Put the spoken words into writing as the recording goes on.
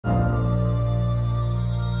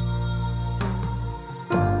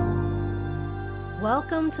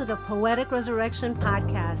Welcome to the Poetic Resurrection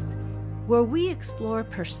Podcast, where we explore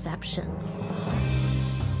perceptions.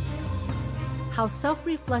 How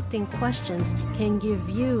self-reflecting questions can give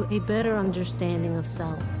you a better understanding of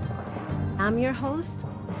self. I'm your host,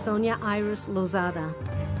 Sonia Iris Lozada.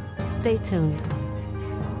 Stay tuned.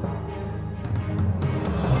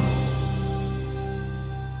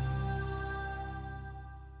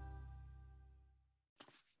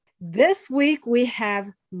 This week we have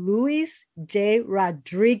Luis J.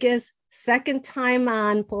 Rodriguez, second time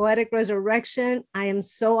on Poetic Resurrection. I am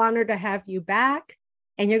so honored to have you back.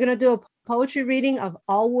 And you're going to do a poetry reading of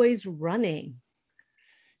Always Running.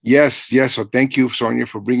 Yes. So thank you, Sonia,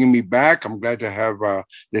 for bringing me back. I'm glad to have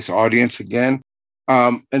this audience again.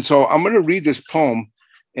 And so I'm going to read this poem,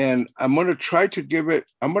 and I'm going to try to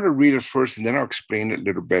I'm going to read it first, and then I'll explain it a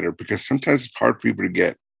little better, because sometimes it's hard for people to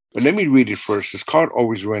get. But let me read it first. It's called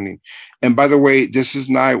Always Running. And by the way, this is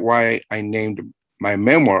not why I named my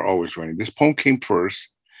memoir Always Running. This poem came first,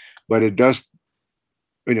 but it does.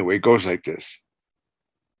 Anyway, it goes like this.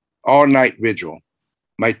 All night vigil.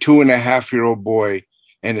 My 2.5-year-old boy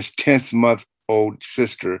and his 10th-month-old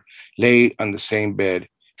sister lay on the same bed,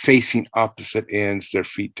 facing opposite ends, their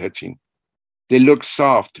feet touching. They looked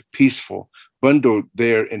soft, peaceful, bundled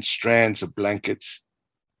there in strands of blankets.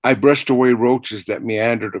 I brushed away roaches that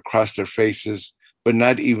meandered across their faces, but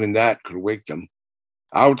not even that could wake them.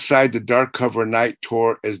 Outside, the dark cover night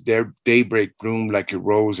tore as their daybreak bloomed like a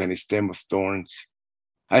rose and a stem of thorns.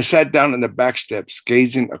 I sat down on the back steps,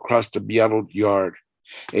 gazing across the yellowed yard.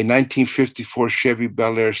 A 1954 Chevy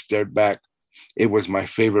Bel Air stared back. It was my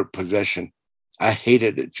favorite possession. I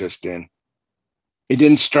hated it just then. It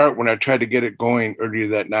didn't start when I tried to get it going earlier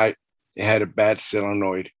that night. It had a bad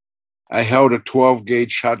solenoid. I held a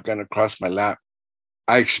 12-gauge shotgun across my lap.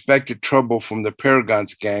 I expected trouble from the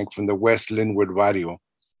Paragons gang from the West Linwood Barrio.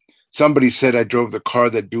 Somebody said I drove the car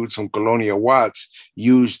that dudes from Colonia Watts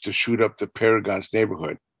used to shoot up the Paragons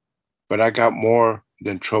neighborhood. But I got more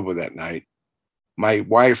than trouble that night. My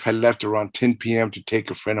wife had left around 10 p.m. to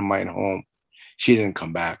take a friend of mine home. She didn't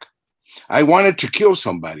come back. I wanted to kill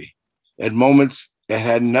somebody. At moments, it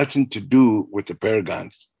had nothing to do with the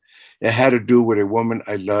Paragons. It had to do with a woman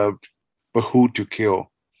I loved, but who to kill?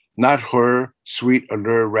 Not her, sweet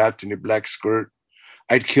allure wrapped in a black skirt.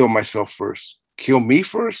 I'd kill myself first. Kill me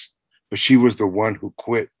first? But she was the one who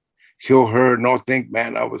quit. Kill her? No, think,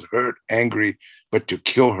 man, I was hurt, angry. But to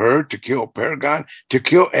kill her, to kill Paragon, to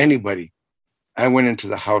kill anybody. I went into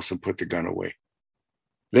the house and put the gun away.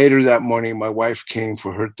 Later that morning, my wife came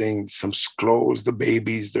for her things, some clothes, the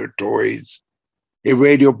babies, their toys. A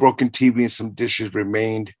radio, broken TV, and some dishes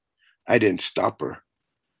remained. I didn't stop her.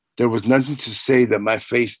 There was nothing to say that my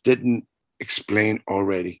face didn't explain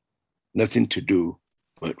already. Nothing to do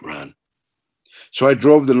but run. So I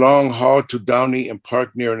drove the long haul to Downey and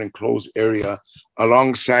parked near an enclosed area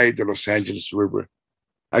alongside the Los Angeles River.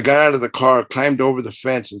 I got out of the car, climbed over the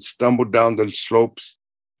fence, and stumbled down the slopes.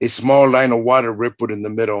 A small line of water rippled in the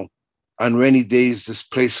middle. On rainy days, this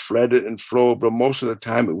place flooded and flowed, but most of the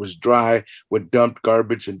time it was dry with dumped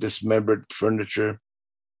garbage and dismembered furniture.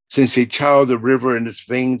 Since a child, the river and its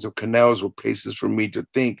veins of canals were places for me to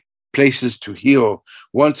think, places to heal.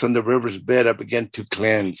 Once on the river's bed, I began to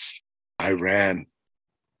cleanse. I ran.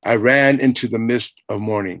 I ran into the mist of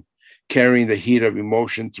morning, carrying the heat of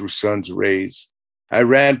emotion through sun's rays. I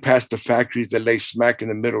ran past the factories that lay smack in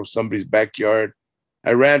the middle of somebody's backyard.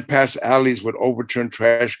 I ran past alleys with overturned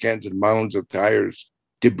trash cans and mounds of tires.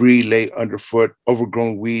 Debris lay underfoot.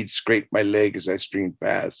 Overgrown weeds scraped my leg as I streamed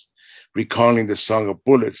past, recalling the song of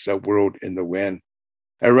bullets that whirled in the wind.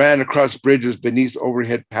 I ran across bridges beneath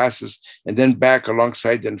overhead passes and then back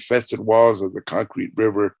alongside the infested walls of the concrete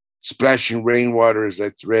river, splashing rainwater as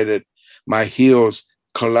I threaded, my heels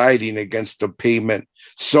colliding against the pavement.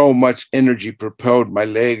 So much energy propelled my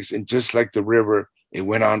legs, and just like the river, it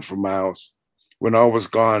went on for miles. When all was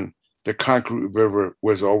gone, the concrete river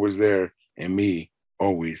was always there, and me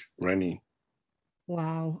always running.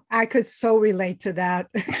 Wow, I could so relate to that.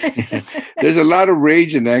 There's a lot of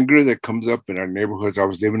rage and anger that comes up in our neighborhoods. I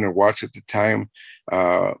was living in Watts at the time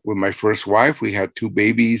with my first wife. We had 2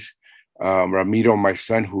 babies, Ramiro, my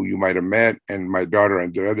son, who you might have met, and my daughter,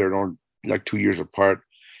 and they're like 2 years apart.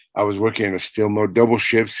 I was working in a steel mill, double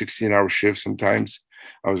shift, 16-hour shifts sometimes.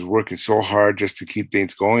 I was working so hard just to keep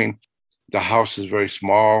things going. The house is very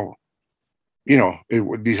small.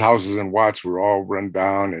 These houses in Watts were all run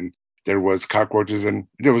down, and there was cockroaches and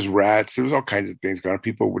there was rats. There was all kinds of things going on.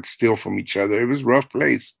 People would steal from each other. It was a rough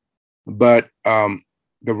place. But the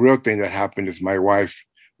real thing that happened is my wife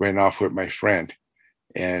ran off with my friend.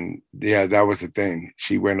 And yeah, that was the thing.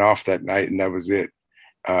 She went off that night, and that was it.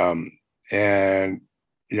 and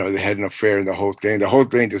they had an affair and the whole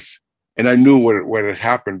thing just, and I knew what had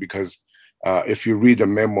happened because if you read the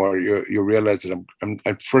memoir, you realize that I'm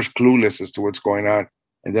at first clueless as to what's going on,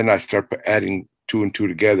 and then I start adding two and two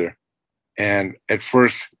together. And at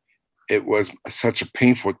first, it was such a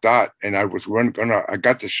painful thought, and I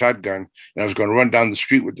got the shotgun, and I was going to run down the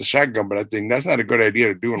street with the shotgun, but I think that's not a good idea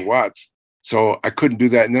to do in Watts, so I couldn't do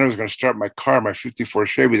that. And then I was going to start my car, my '54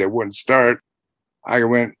 Chevy, that wouldn't start. I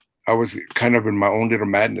was kind of in my own little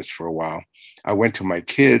madness for a while. I went to my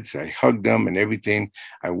kids, I hugged them and everything.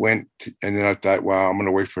 And then I thought, well, I'm going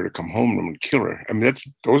to wait for her to come home and I'm going to kill her. I mean,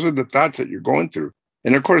 those are the thoughts that you're going through.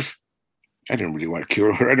 And of course, I didn't really want to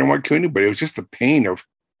kill her. I didn't want to kill anybody. It was just the pain of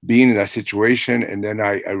being in that situation. And then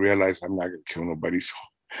I realized I'm not going to kill nobody. So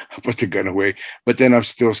I put the gun away. But then I'm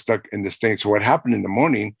still stuck in this thing. So what happened in the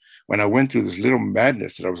morning when I went through this little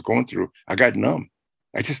madness that I was going through, I got numb.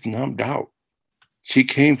 I just numbed out. She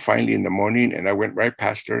came finally in the morning and I went right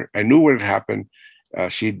past her. I knew what had happened.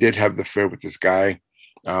 She did have the affair with this guy.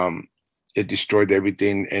 It destroyed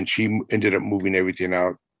everything and she ended up moving everything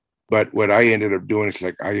out. But what I ended up doing is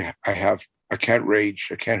like, I can't rage.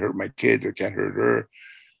 I can't hurt my kids. I can't hurt her.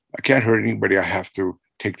 I can't hurt anybody. I have to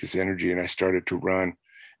take this energy. And I started to run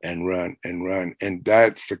and run and run. And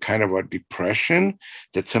that's the kind of a depression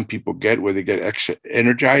that some people get where they get extra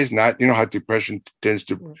energized. Not, how depression tends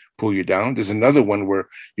to pull you down. There's another one where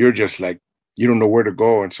you're just like, you don't know where to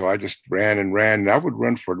go. And so I just ran and ran. And I would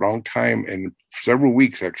run for a long time and several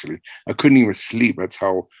weeks, actually. I couldn't even sleep. That's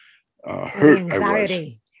how hurt I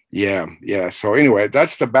was. Yeah. So anyway,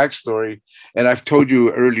 that's the backstory. And I've told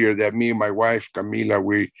you earlier that me and my wife, Camila,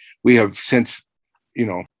 we have since,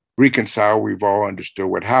 reconciled. We've all understood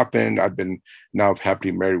what happened. I've been now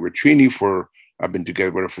happily married with Trini I've been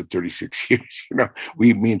together with her for 36 years.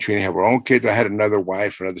 Me and Trini have our own kids. I had another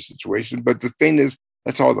wife, another situation. But the thing is,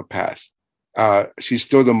 that's all the past. She's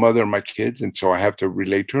still the mother of my kids. And so I have to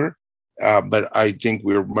relate to her. But I think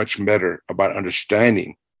we're much better about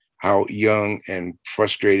understanding how young and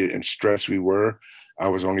frustrated and stressed we were. I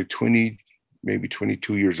was only 20, maybe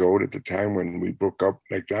 22 years old at the time when we broke up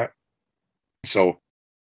like that. So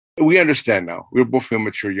we understand now. We're both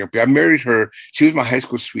immature young people. I married her. She was my high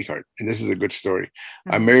school sweetheart. And this is a good story.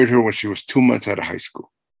 I married her when she was 2 months out of high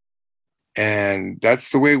school. And that's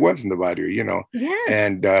the way it was in the barrio, Yes.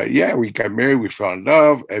 And we got married. We fell in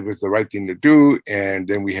love. It was the right thing to do. And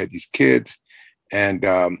then we had these kids. And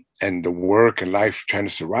the work and life trying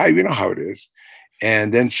to survive, you know how it is.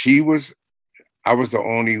 And then I was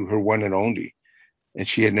her one and only. And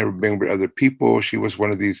she had never been with other people. She was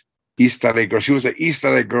one of these East LA girls. She was an East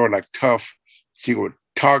LA girl, like tough. She would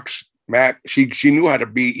talk smack. She knew how to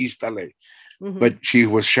be East LA, but she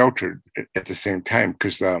was sheltered at the same time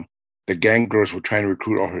because the gang girls were trying to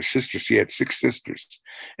recruit all her sisters. She had 6 sisters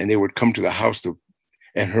and they would come to the house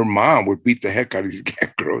and her mom would beat the heck out of these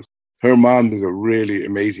gang girls. Her mom is a really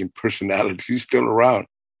amazing personality. She's still around.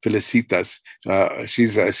 Felicitas.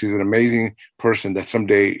 She's an amazing person that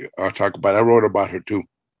someday I'll talk about. I wrote about her too.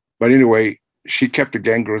 But anyway, she kept the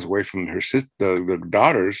gang girls away from her sister, the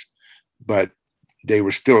daughters, but they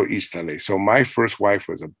were still East LA. So my first wife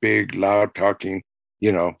was a big, loud talking,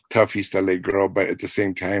 tough East LA girl. But at the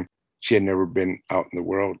same time, she had never been out in the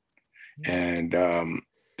world. And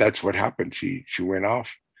that's what happened. She went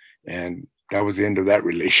off and that was the end of that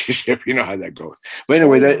relationship. You know how that goes. But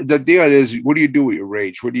anyway, the deal is, what do you do with your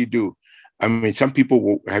rage? What do you do? I mean, some people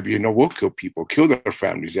will kill people, kill their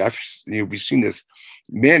families. We've seen this.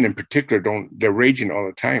 Men in particular, they're raging all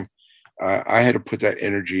the time. I had to put that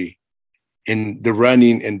energy in the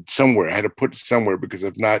running and somewhere. I had to put it somewhere because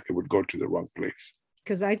if not, it would go to the wrong place.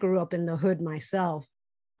 Because I grew up in the hood myself.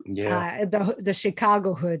 Yeah. The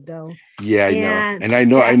Chicago hood, though. Yeah, I know.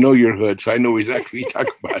 And I know your hood, so I know exactly what you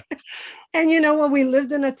talk about. And when we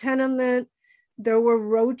lived in a tenement, there were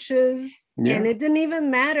roaches. Yeah. And it didn't even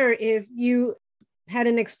matter if you had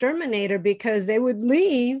an exterminator because they would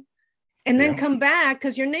leave and then come back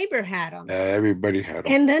because your neighbor had them. Everybody had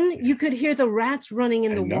them. And then you could hear the rats running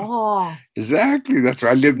in the wall. Exactly. That's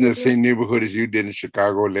right. I lived in the same neighborhood as you did in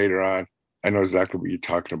Chicago later on. I know exactly what you're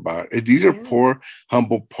talking about. These are poor,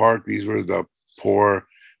 Humboldt Park. These were the poor.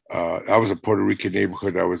 I was a Puerto Rican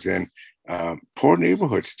neighborhood I was in. Poor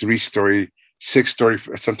neighborhoods, 3-story, 6-story,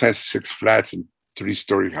 sometimes 6 flats and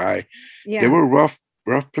 3-story high. Yeah. They were rough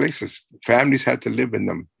places. Families had to live in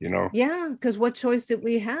them, Yeah, because what choice did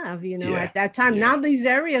we have, at that time? Yeah. Now these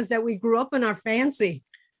areas that we grew up in are fancy.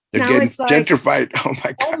 They're getting gentrified.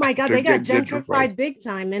 Oh my God, they got gentrified big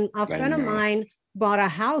time. And a friend of mine bought a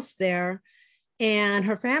house there. and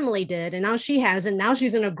her family did. And now she hasn't. Now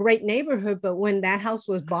she's in a great neighborhood. But when that house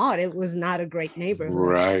was bought, it was not a great neighborhood.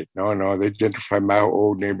 Right. No. They gentrified my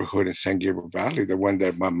old neighborhood in San Gabriel Valley, the one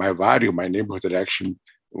that my barrio, my neighborhood that actually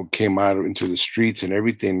came out into the streets and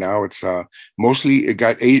everything. Now it's mostly it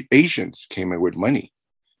got Asians came in with money.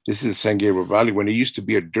 This is San Gabriel Valley when it used to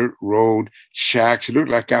be a dirt road, shacks. It looked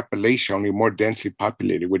like Appalachia, only more densely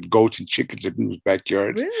populated with goats and chickens in people's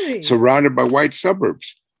backyards, Really? surrounded by white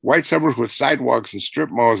suburbs. White suburbs with sidewalks and strip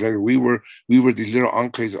malls. And we were these little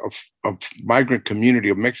enclaves of migrant community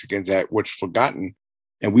of Mexicans that was forgotten.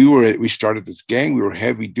 And we started this gang. We were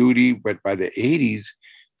heavy duty, but by the 80s,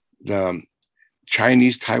 the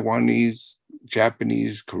Chinese, Taiwanese,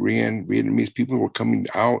 Japanese, Korean, Vietnamese people were coming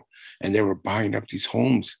out and they were buying up these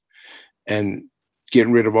homes and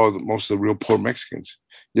getting rid of most of the real poor Mexicans.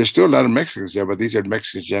 There's still a lot of Mexicans there, but these are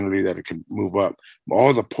Mexicans generally that can move up.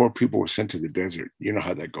 All the poor people were sent to the desert. You know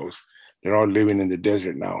how that goes. They're all living in the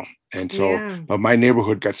desert now. And so, but my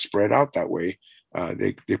neighborhood got spread out that way.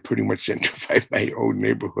 They pretty much gentrified my old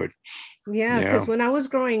neighborhood. Yeah, because when I was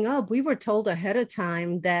growing up, we were told ahead of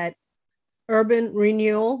time that urban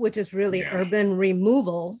renewal, which is really urban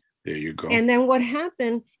removal. There you go. And then what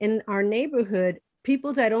happened in our neighborhood,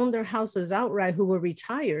 people that owned their houses outright who were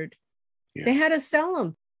retired, they had to sell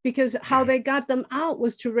them because how they got them out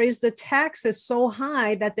was to raise the taxes so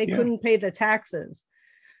high that they couldn't pay the taxes,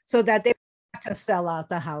 so that they had to sell out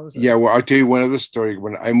the houses. Yeah, well, I'll tell you one other story.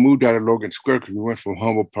 When I moved out of Logan Square, because we went from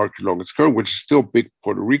Humboldt Park to Logan Square, which is still big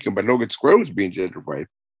Puerto Rican, but Logan Square was being gentrified.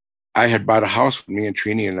 I had bought a house with me and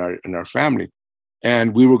Trini and our family,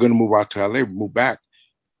 and we were going to move out to LA, move back.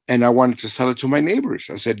 And I wanted to sell it to my neighbors.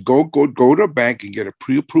 I said, go to a bank and get a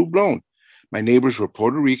pre-approved loan. My neighbors were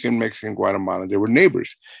Puerto Rican, Mexican, Guatemalan. They were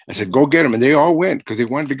neighbors. I said, go get them. And they all went because they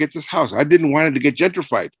wanted to get this house. I didn't want it to get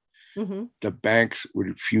gentrified. The banks would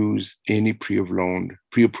refuse any pre-approved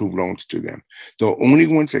loans to them. The only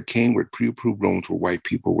ones that came with pre-approved loans were white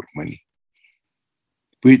people with money.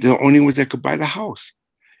 The only ones that could buy the house.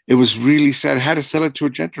 It was really sad. I had to sell it to a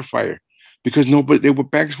gentrifier because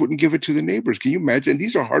banks wouldn't give it to the neighbors. Can you imagine?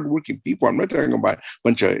 These are hardworking people. I'm not talking about a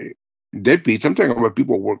bunch of deadbeats. I'm talking about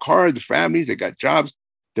people who work hard, the families, they got jobs,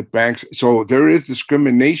 the banks. So there is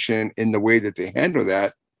discrimination in the way that they handle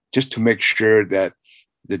that just to make sure that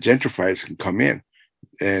the gentrifiers can come in.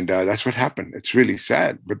 And that's what happened. It's really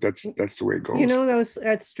sad, but that's the way it goes. You know,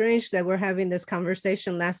 that's strange that we're having this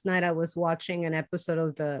conversation. Last night, I was watching an episode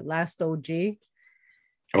of The Last OG.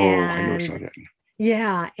 I know saw that.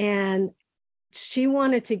 Yeah. And she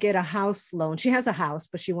wanted to get a house loan. She has a house,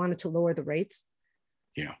 but she wanted to lower the rates.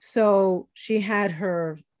 Yeah. So she had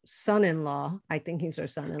her son-in-law, I think he's her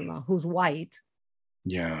son-in-law, who's white.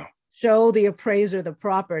 Yeah. Show the appraiser the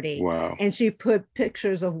property. Wow. And she put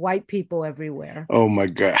pictures of white people everywhere. Oh my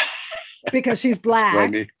God. Because she's black.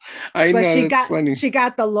 Funny. I know, funny. She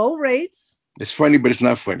got the low rates. It's funny, but it's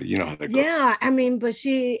not funny. You know how that goes. Yeah, I mean, but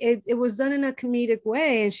it was done in a comedic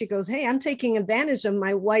way. And she goes, hey, I'm taking advantage of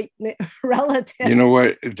my white relative. You know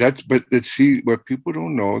what? But let's see, what people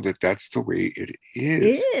don't know that's the way it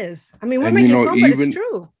is. It is. I mean, we're making fun, but it's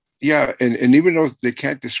true. Yeah, and even though they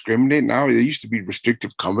can't discriminate now, there used to be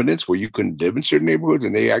restrictive covenants where you couldn't live in certain neighborhoods.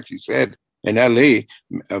 And they actually said in LA,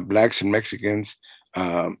 Blacks and Mexicans,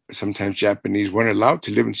 sometimes Japanese, weren't allowed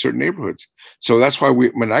to live in certain neighborhoods. So that's why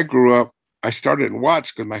when I grew up, I started in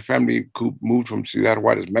Watts because my family moved from Ciudad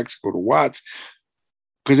Juarez, Mexico to Watts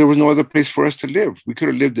because there was no other place for us to live. We could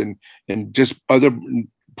have lived in just other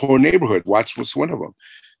poor neighborhoods. Watts was one of them.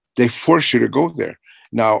 They force you to go there.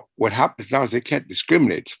 Now, what happens now is they can't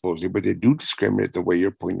discriminate, supposedly, but they do discriminate the way you're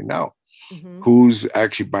pointing out. Who's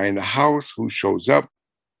actually buying the house, who shows up,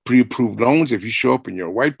 pre-approved loans. If you show up and you're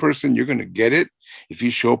a white person, you're going to get it. If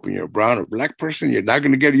you show up and you're a brown or black person, you're not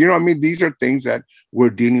going to get it. You know what I mean? These are things that we're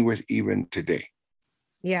dealing with even today.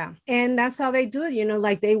 Yeah. And that's how they do it. You know,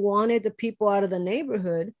 like they wanted the people out of the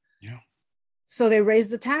neighborhood. Yeah. So they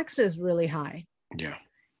raised the taxes really high. Yeah.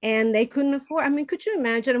 And they couldn't afford. I mean, could you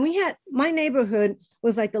imagine? And my neighborhood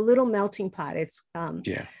was like the little melting pot. It's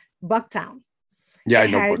Bucktown. Yeah, I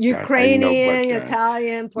know Bucktown. Ukrainian,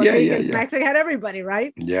 Italian, Puerto Ricans, Mexican, had everybody,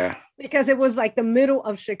 right? Yeah. Because it was like the middle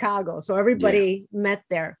of Chicago. So everybody met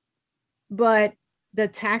there. But the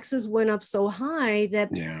taxes went up so high that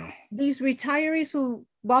these retirees who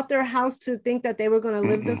bought their house to think that they were going to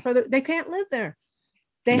live there further, they can't live there.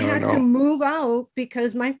 They had to move out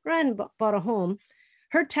because my friend bought a home.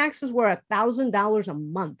 Her taxes were $1,000 a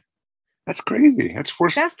month. That's crazy. That's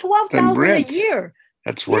worse. That's $12,000 a year.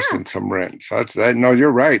 That's worse than some rent. So no,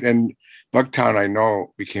 you're right. And Bucktown, I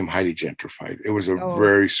know, became highly gentrified. It was a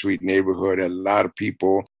very sweet neighborhood. A lot of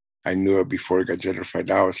people, I knew it before it got gentrified.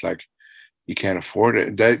 Now it's like You can't afford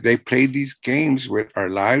it. They play these games with our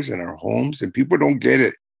lives and our homes, and people don't get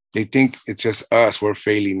it. They think it's just us. We're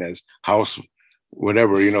failing as house,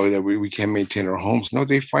 whatever, that we can't maintain our homes. No,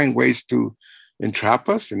 they find ways to entrap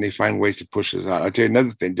us, and they find ways to push us out. I'll tell you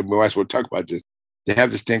another thing. The boys will talk about this. They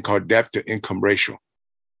have this thing called debt to income ratio.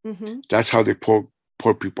 Mm-hmm. That's how they pour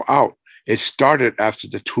people out. It started after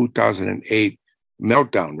the 2008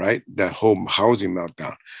 meltdown, right? That whole housing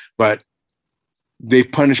meltdown. But they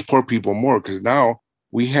punish poor people more because now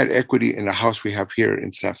we had equity in the house we have here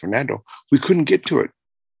in San Fernando. We couldn't get to it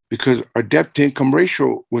because our debt to income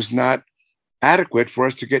ratio was not adequate for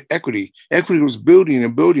us to get equity. Equity was building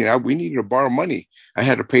and building. We needed to borrow money. I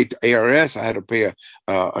had to pay to ARS. I had to pay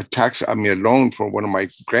a tax, a loan for one of my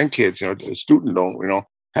grandkids, a student loan,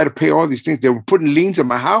 I had to pay all these things. They were putting liens on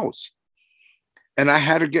my house. And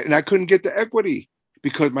I couldn't get the equity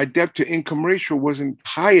because my debt to income ratio wasn't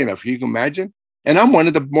high enough. You can imagine. And I'm one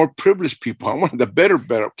of the more privileged people. I'm one of the better.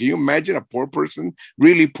 Can you imagine a poor person,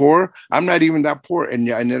 really poor? I'm not even that poor.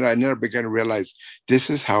 And I never began to realize this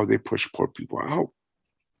is how they push poor people out.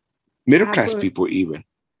 Middle class people even,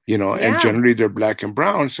 and generally they're black and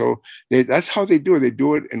brown. So that's how they do it. They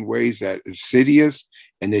do it in ways that are insidious.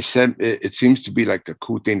 And they said it seems to be like the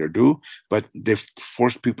cool thing to do, but they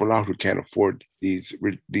force people out who can't afford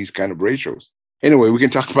these kind of ratios. Anyway, we can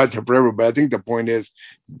talk about that forever, but I think the point is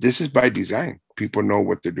this is by design. People know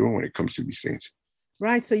what they're doing when it comes to these things.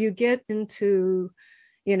 Right. So you get into,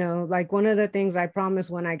 like one of the things I promised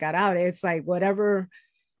when I got out, it's like whatever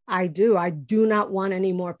I do not want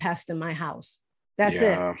any more pests in my house. That's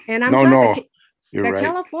it. And I'm glad that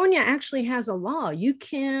California actually has a law. You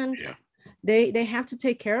can, they have to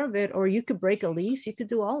take care of it, or you could break a lease. You could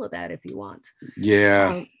do all of that if you want.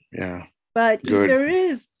 But there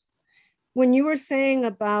is, when you were saying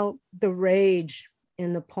about the rage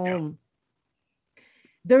in the poem,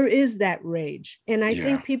 there is that rage. And I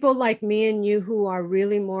think people like me and you who are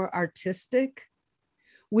really more artistic,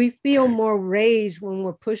 we feel more rage when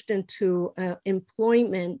we're pushed into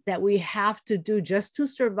employment that we have to do just to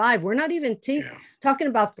survive. We're not even talking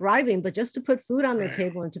about thriving, but just to put food on the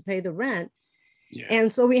table and to pay the rent.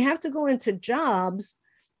 And so we have to go into jobs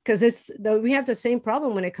because we have the same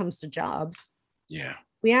problem when it comes to jobs.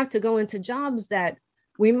 We have to go into jobs that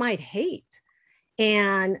we might hate.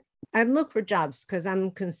 And I've looked for jobs because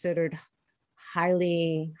I'm considered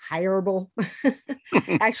highly hireable.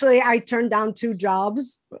 Actually, I turned down 2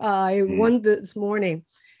 jobs. One this morning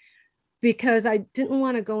because I didn't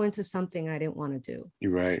want to go into something I didn't want to do.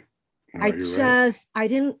 You're right. No,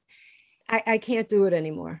 I can't do it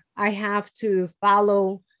anymore. I have to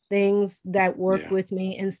follow things that work with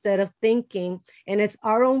me instead of thinking. And it's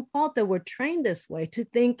our own fault that we're trained this way to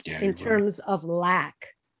think in terms of lack.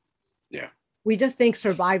 We just think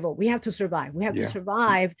survival. We have to survive. We have to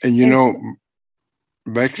survive. And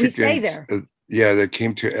Mexicans, we stay there. That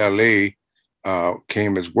came to LA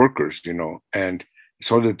came as workers, and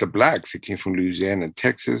so did the blacks. They came from Louisiana and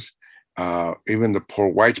Texas, even the poor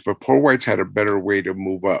whites, but poor whites had a better way to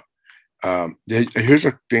move up. Here's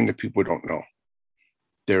a thing that people don't know.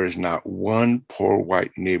 There is not one poor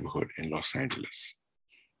white neighborhood in Los Angeles.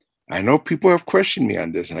 I know people have questioned me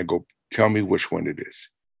on this, and I go, tell me which one it is.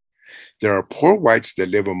 There are poor whites that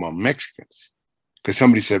live among Mexicans. Because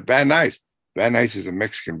somebody said, Van Nuys. Van Nuys is a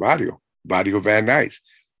Mexican barrio Van Nuys.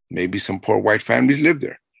 Maybe some poor white families live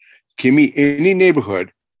there. Give me any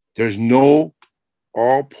neighborhood. There's no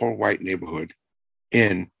all poor white neighborhood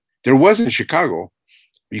there was in Chicago.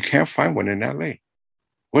 You can't find one in LA.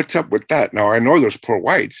 What's up with that? Now, I know there's poor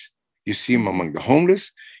whites. You see them among the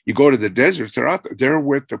homeless. You go to the deserts, they're out there. They're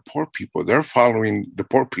with the poor people. They're following the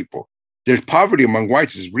poor people. There's poverty among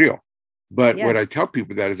whites is real. But what I tell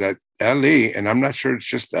people is that LA, and I'm not sure it's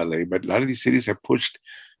just LA, but a lot of these cities have pushed,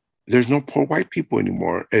 there's no poor white people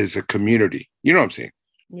anymore as a community. You know what I'm saying?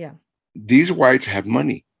 Yeah. These whites have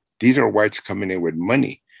money. These are whites coming in with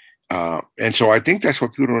money. And so I think that's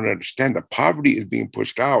what people don't understand. The poverty is being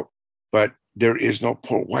pushed out, but there is no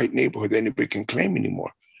poor white neighborhood that anybody can claim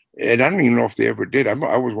anymore. And I don't even know if they ever did. I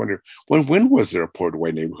was wondering, when was there a poor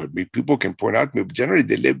white neighborhood? People can point out to me, but generally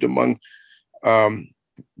they lived among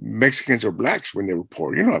Mexicans or blacks when they were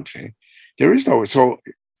poor. You know what I'm saying? There is no, so.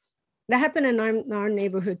 That happened in our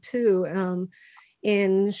neighborhood too.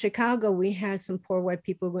 In Chicago, we had some poor white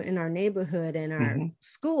people in our neighborhood and our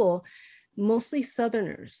school, mostly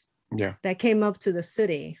Southerners that came up to the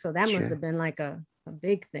city. So that must have been like a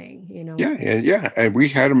big thing, Yeah. And we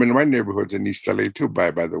had them in my neighborhoods in East LA too,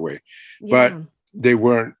 by the way. But they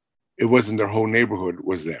weren't, it wasn't their whole neighborhood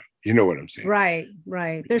was them. You know what I'm saying? Right.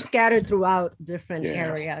 They're scattered throughout different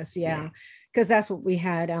areas. Because that's what we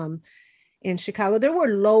had. in Chicago. There were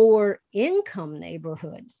lower income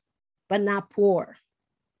neighborhoods, but not poor.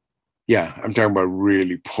 Yeah, I'm talking about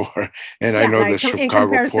really poor. And I Yeah, know the like in Chicago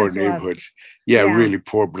comparison poor to us. neighborhoods. Yeah, Yeah. really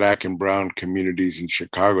poor Black and brown communities in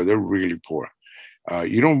Chicago. They're really poor.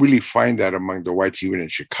 You don't really find that among the whites, even in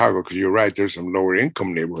Chicago, because you're right. There's some lower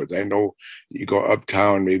income neighborhoods. I know you go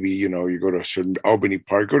uptown, maybe, you go to a certain Albany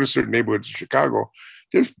Park, go to certain neighborhoods in Chicago.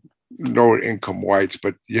 There's lower income whites,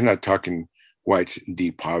 but you're not talking whites in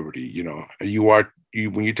deep poverty.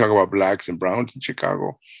 When you talk about Blacks and browns in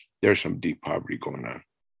Chicago, there's some deep poverty going on.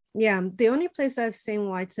 Yeah. The only place I've seen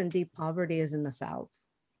whites in deep poverty is in the South.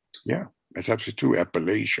 Yeah, that's absolutely true.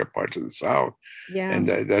 Appalachia, parts of the South. Yeah. And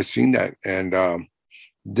I've seen that. And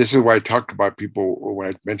this is why I talked about people when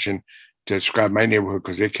I mentioned to describe my neighborhood,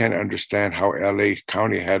 because they can't understand how LA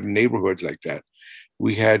County had neighborhoods like that.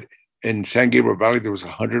 We had in San Gabriel Valley, there was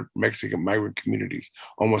 100 Mexican migrant communities.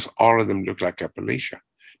 Almost all of them looked like Appalachia.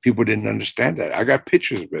 People didn't understand that. I got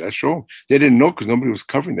pictures of it. I showed them. They didn't know because nobody was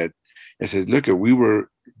covering that. I said, look, we were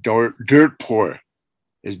dirt poor,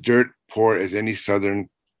 as dirt poor as any Southern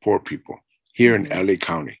poor people here in LA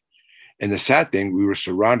County. And the sad thing, we were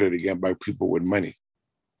surrounded again by people with money.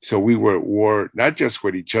 So we were at war, not just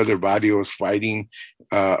with each other, barrios fighting,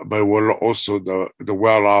 but we're also the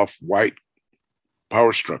well-off white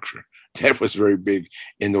power structure. That was very big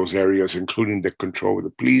in those areas, including the control of the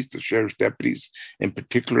police, the sheriff's deputies in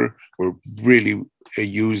particular, were really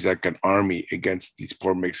used like an army against these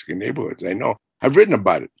poor Mexican neighborhoods. I know. I've written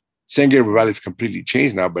about it. San Gabriel Valley is completely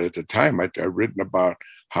changed now, but at the time, I've written about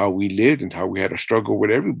how we lived and how we had a struggle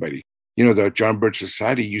with everybody. The John Birch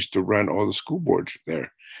Society used to run all the school boards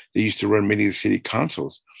there. They used to run many of the city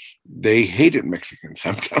councils. They hated Mexicans,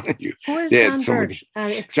 I'm telling you. Who is John Birch?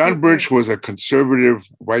 John Birch was a conservative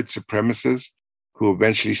white supremacist who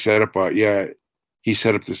eventually set up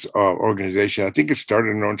this organization. I think it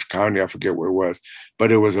started in Orange County. I forget where it was,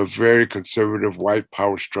 but it was a very conservative white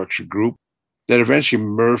power structure group that eventually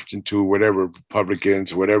merged into whatever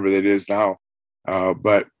Republicans, whatever it is now.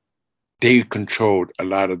 But they controlled a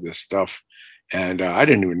lot of this stuff. And I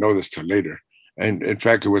didn't even know this till later. And in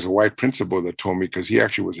fact, it was a white principal that told me, because he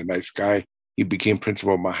actually was a nice guy. He became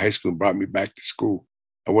principal of my high school and brought me back to school.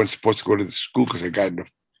 I wasn't supposed to go to the school because I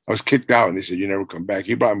was kicked out, and they said, you never come back.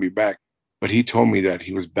 He brought me back. But he told me that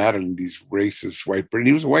he was battling these racist white, and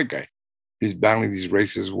he was a white guy. He was battling these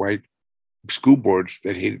racist white school boards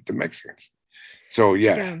that hated the Mexicans. So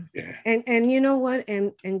yeah. And you know what?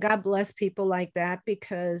 And God bless people like that,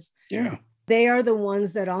 because they are the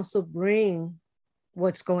ones that also bring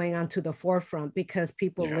what's going on to the forefront, because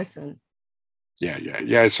people listen.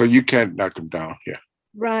 Yeah. So you can't knock them down. Yeah.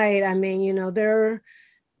 Right. I mean, they're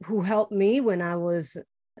who helped me when I was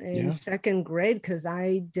in second grade, because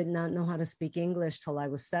I did not know how to speak English till I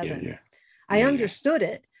was 7. I understood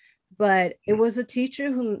it, but it was a teacher,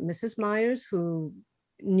 Mrs. Myers, who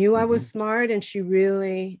knew I was smart, and she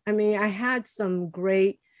really, I had some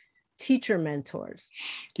great teacher mentors.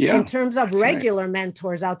 In terms of regular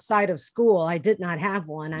mentors outside of school, I did not have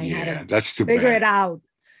one. I had to figure it out.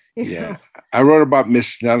 You know? I wrote about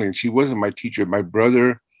Miss Snelling. She wasn't my teacher. My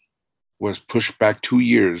brother was pushed back 2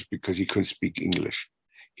 years because he couldn't speak English.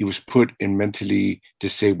 He was put in mentally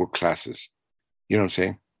disabled classes. You know what I'm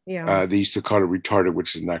saying? Yeah. They used to call it retarded,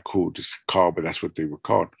 which is not cool to call, but that's what they were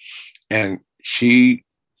called. And she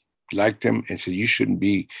liked him and said, you shouldn't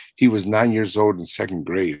be. He was 9 years old in second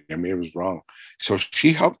grade. It was wrong. So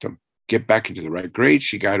she helped him get back into the right grade.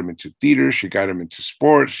 She got him into theater. She got him into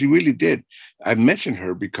sports. She really did. I mentioned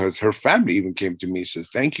her because her family even came to me and says,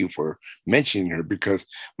 thank you for mentioning her, because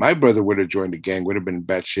my brother would have joined the gang, would have been in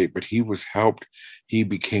bad shape, but he was helped. He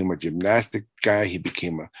became a gymnastic guy. He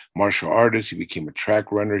became a martial artist. He became a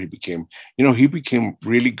track runner. He became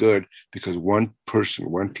really good because one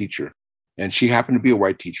person, one teacher, and she happened to be a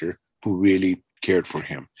white teacher who really cared for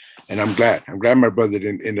him. And I'm glad my brother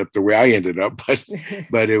didn't end up the way I ended up,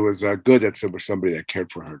 but it was good that there was somebody that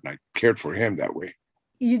cared for her, like cared for him that way.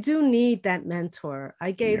 You do need that mentor.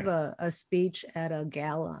 I gave a speech at a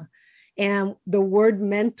gala, and the word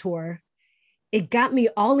mentor, it got me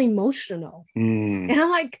all emotional. And I'm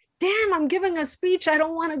like, damn, I'm giving a speech. I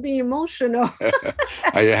don't want to be emotional.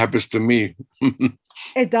 It happens to me.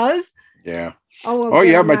 It does? Yeah. Oh,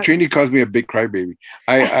 okay, my trainee calls me a big crybaby.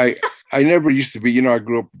 I never used to be, I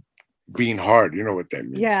grew up being hard. You know what that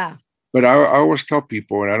means. Yeah. But I always tell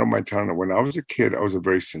people, and I don't mind telling them, when I was a kid, I was a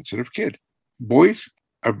very sensitive kid. Boys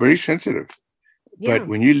are very sensitive. Yeah. But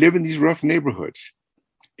when you live in these rough neighborhoods,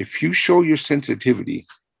 if you show your sensitivity,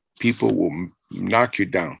 people will knock you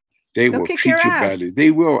down. They They'll will kick your treat you ass. badly.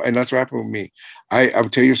 They will. And that's what happened with me. I'll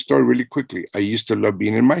tell you a story really quickly. I used to love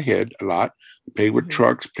being in my head a lot, play with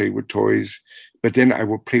trucks, play with toys. But then I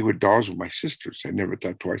would play with dolls with my sisters. I never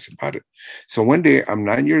thought twice about it. So one day I'm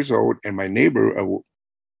 9 years old and my neighbor, a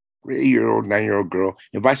 8-year-old, 9-year-old girl,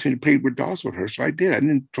 invites me to play with dolls with her. So I did. I didn't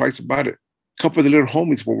think twice about it. A couple of the little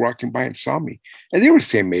homies were walking by and saw me. And they were the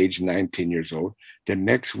same age, 9, 10 years old. The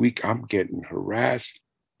next week I'm getting harassed,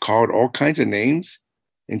 called all kinds of names,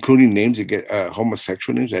 including names that get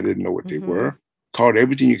homosexual names. I didn't know what they were. Called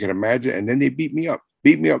everything you can imagine. And then they beat me up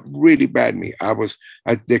really bad.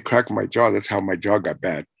 They cracked my jaw. That's how my jaw got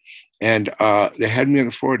bad. And they had me on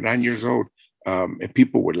the floor at 9 years old. And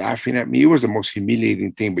people were laughing at me. It was the most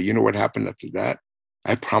humiliating thing. But you know what happened after that?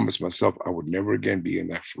 I promised myself I would never again be in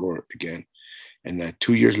that floor again. And then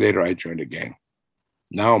 2 years later, I joined a gang.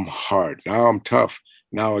 Now I'm hard. Now I'm tough.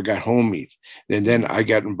 Now I got homies. And then I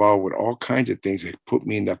got involved with all kinds of things that put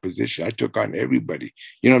me in that position. I took on everybody.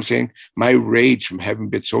 You know what I'm saying? My rage from having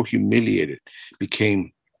been so humiliated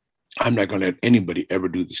became, I'm not going to let anybody ever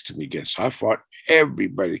do this to me again. So I fought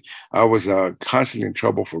everybody. I was constantly in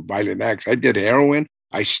trouble for violent acts. I did heroin.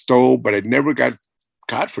 I stole, but I never got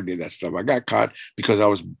caught for any of that stuff. I got caught because I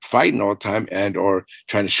was fighting all the time and or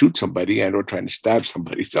trying to shoot somebody and or trying to stab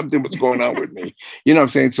somebody. Something was going on with me. You know what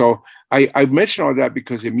I'm saying? So I mention all that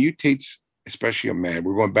because it mutates, especially a man.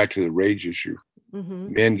 We're going back to the rage issue.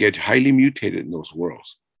 Men get highly mutated in those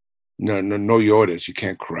worlds. No llores. You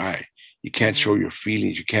can't cry. You can't show your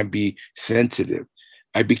feelings. You can't be sensitive.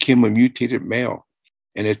 I became a mutated male.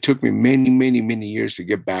 And it took me many, many, many years to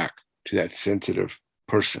get back to that sensitive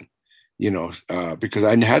person. You know, because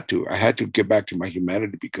I had to get back to my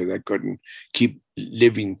humanity because I couldn't keep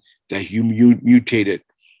living that mutated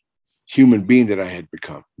human being that I had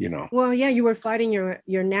become, you know. Well, yeah, you were fighting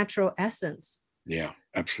your natural essence. Yeah,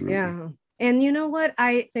 absolutely. Yeah. And you know what?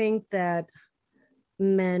 I think that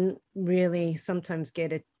men really sometimes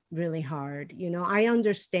get it really hard. You know, I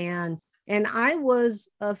understand. And I was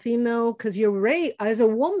a female because you're raised as a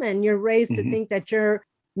woman, you're raised to think that you're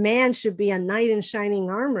man should be a knight in shining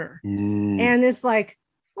armor. And it's like,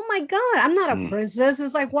 oh my God, I'm not a princess.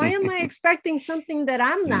 It's like, why am I expecting something that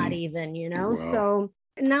I'm not even, you know? Wow. So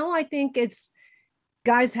now I think it's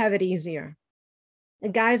guys have it easier.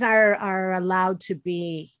 Guys are allowed to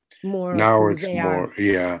be more. Now it's more,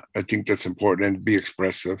 yeah. I think that's important and be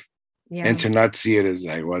expressive. Yeah. And to not see it as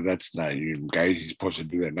like, well, that's not you guys. You're supposed to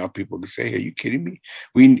do that. Now people can say, hey, are you kidding me?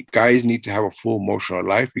 We guys need to have a full emotional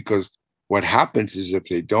life because what happens is if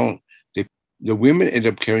they don't, the women end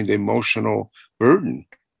up carrying the emotional burden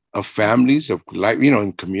of families, of life, you know,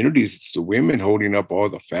 in communities, it's the women holding up all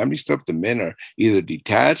the family stuff. The men are either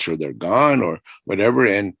detached or they're gone or whatever.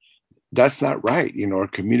 And that's not right. You know, our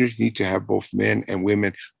communities need to have both men and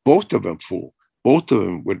women, both of them full, both of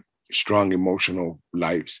them with strong emotional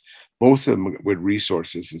lives, both of them with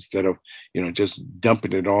resources instead of, you know, just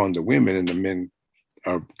dumping it all on the women and the men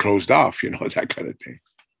are closed off, you know, that kind of thing.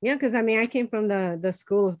 Yeah, because I mean, I came from the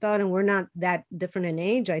school of thought, and we're not that different in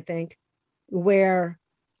age, I think, where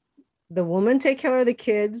the woman take care of the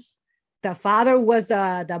kids, the father was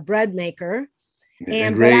the bread maker,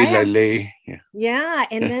 and raise yeah,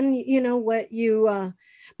 and then you know what you,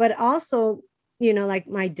 but also you know, like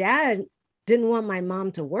my dad didn't want my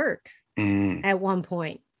mom to work at one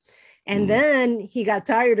point. And then he got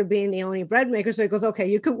tired of being the only bread maker. So he goes, okay,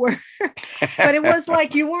 you could work. But it was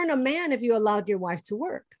like you weren't a man if you allowed your wife to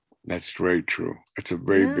work. That's very true. It's a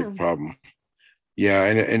very big problem. Yeah.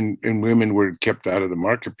 And women were kept out of the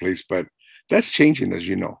marketplace, but that's changing, as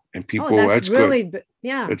you know. And people, that's really good.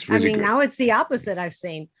 Yeah. That's really good. Now it's the opposite I've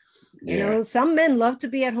seen. You know, some men love to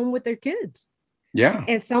be at home with their kids. Yeah.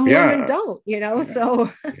 And some women don't, you know,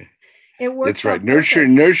 so... It works. That's right.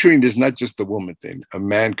 Nurturing is not just a woman thing. A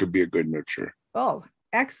man could be a good nurturer. Oh,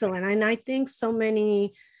 excellent. And I think so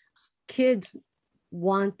many kids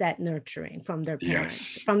want that nurturing from their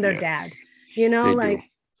parents, from their dad. You know,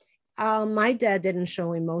 my dad didn't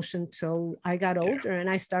show emotion till I got older and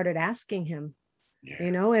I started asking him,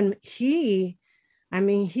 you know, and he's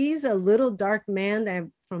a little dark man that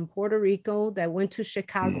from Puerto Rico that went to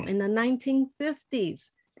Chicago in the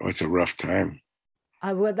 1950s. Oh, it's a rough time.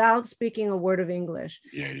 Without speaking a word of English.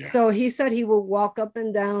 So he said he would walk up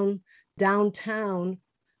and down downtown.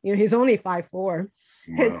 You know, he's only 5'4",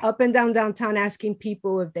 up and down downtown asking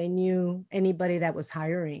people if they knew anybody that was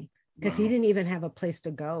hiring because he didn't even have a place to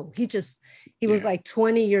go. He was like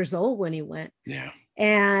 20 years old when he went. Yeah.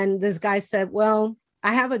 And this guy said, well,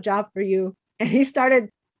 I have a job for you. And he started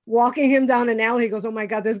walking him down an alley. He goes, oh my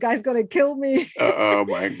God, this guy's going to kill me. Oh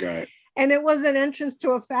my God. And it was an entrance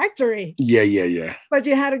to a factory. Yeah. But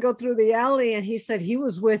you had to go through the alley. And he said he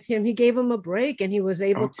was with him. He gave him a break and he was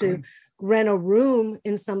able to rent a room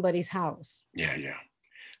in somebody's house. Yeah.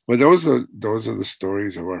 Well, those are the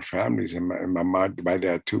stories of our families and my mom, my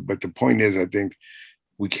dad too. But the point is, I think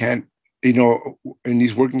we can't, in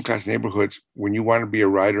these working class neighborhoods, when you want to be a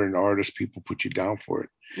writer and artist, people put you down for it.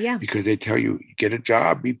 Yeah. Because they tell you, get a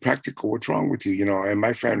job, be practical. What's wrong with you? And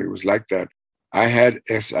my family was like that. I had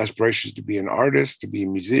aspirations to be an artist, to be a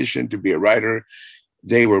musician, to be a writer.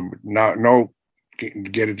 They were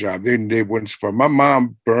get a job. They wouldn't support. My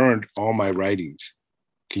mom burned all my writings.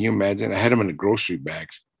 Can you imagine? I had them in the grocery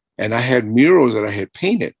bags. And I had murals that I had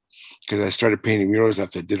painted because I started painting murals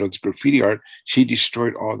after I did all this graffiti art. She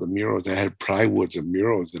destroyed all the murals. I had plywoods of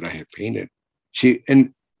murals that I had painted.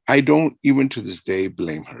 And I don't even to this day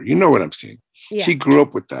blame her. You know what I'm saying? Yeah. She grew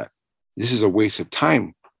up with that. This is a waste of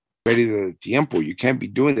time. Pérdida de tiempo. You can't be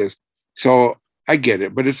doing this. So I get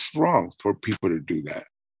it, but it's wrong for people to do that.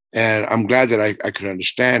 And I'm glad that I could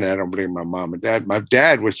understand. I don't blame my mom and dad. My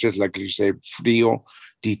dad was just like you say, frío,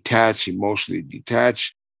 detached, emotionally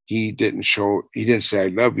detached. He didn't say, I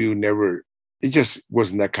love you, never. He just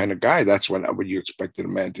wasn't that kind of guy. That's what you expected a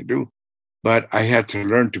man to do. But I had to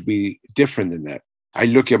learn to be different than that. I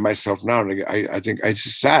look at myself now, and I think it's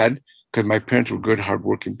just sad because my parents were good,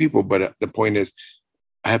 hardworking people. But the point is,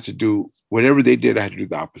 I have to do whatever they did. I had to do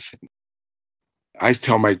the opposite. I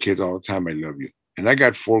tell my kids all the time, I love you. And I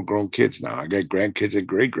got 4 grown kids now. I got grandkids and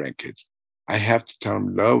great grandkids. I have to tell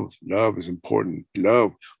them love is important.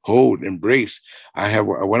 Love, hold, embrace. I have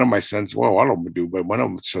one of my sons, well, all of them do, but one of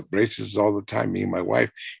them embraces us all the time, me and my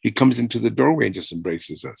wife. He comes into the doorway and just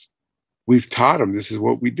embraces us. We've taught him this is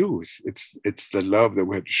what we do. It's the love that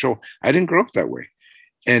we have to show. I didn't grow up that way.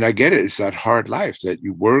 And I get it. It's that hard life that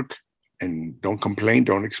you work and don't complain,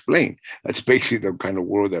 don't explain. That's basically the kind of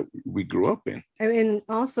world that we grew up in. I mean,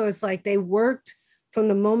 also it's like they worked from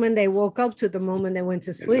the moment they woke up to the moment they went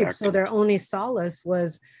to sleep. Exactly. So their only solace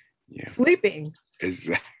was sleeping.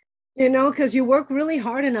 Exactly. Because you work really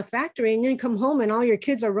hard in a factory and you come home and all your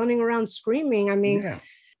kids are running around screaming. I mean,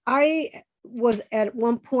 I was at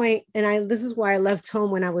one point, and this is why I left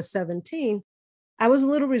home when I was 17. I was a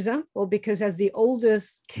little resentful because as the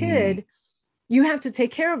oldest kid, you have to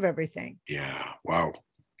take care of everything. Yeah. Wow.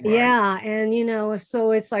 Right. Yeah. And,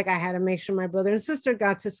 so it's like I had to make sure my brother and sister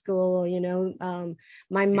got to school.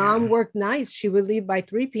 My mom worked nights. She would leave by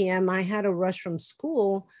 3 p.m. I had to rush from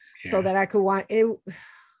school so that I could watch it.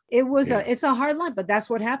 It's a hard life, but that's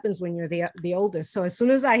what happens when you're the oldest. So as soon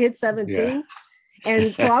as I hit 17,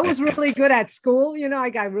 and so I was really good at school, I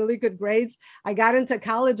got really good grades. I got into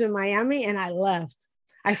college in Miami and I left.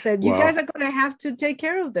 I said, you guys are going to have to take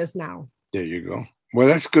care of this now. There you go. Well,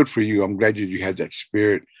 that's good for you. I'm glad you had that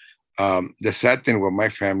spirit. The sad thing with my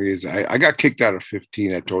family is I got kicked out at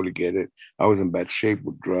 15. I totally get it. I was in bad shape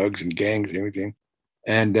with drugs and gangs and everything.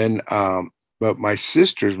 And then, but my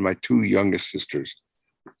sisters, my 2 youngest sisters,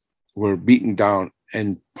 were beaten down,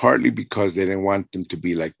 and partly because they didn't want them to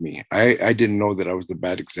be like me. I didn't know that I was the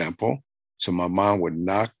bad example. So my mom would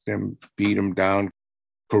knock them, beat them down,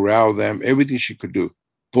 corral them, everything she could do.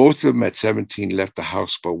 Both of them at 17 left the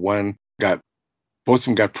house, but both of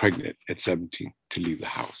them got pregnant at 17 to leave the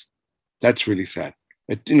house. That's really sad.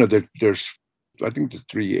 There's, I think there's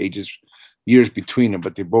 3 years between them,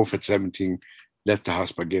 but they both at 17 left the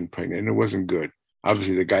house by getting pregnant, and it wasn't good.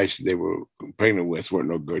 Obviously, the guys they were pregnant with weren't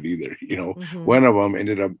no good either. One of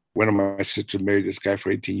them one of my sisters married this guy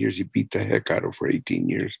for 18 years. He beat the heck out of her for 18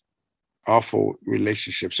 years. Awful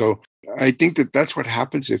relationship. So I think that's what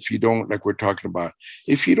happens if you don't, like we're talking about,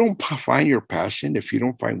 if you don't find your passion, if you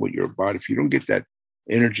don't find what you're about, if you don't get that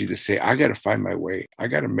energy to say, I got to find my way, I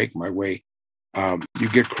got to make my way, you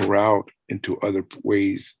get corralled into other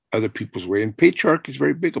ways, other people's way. And patriarchy is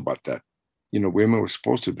very big about that. Women were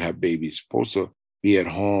supposed to have babies, supposed to be at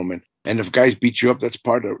home. And if guys beat you up, that's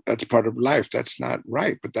part of life. That's not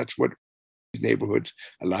right. But that's what these neighborhoods,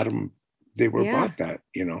 a lot of them, they were about that,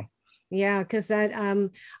 Yeah, because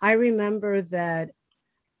I remember that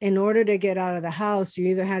in order to get out of the house, you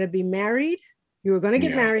either had to be married, you were going to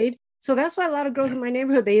get married. So that's why a lot of girls in my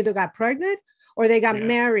neighborhood, they either got pregnant or they got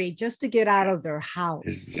married just to get out of their house.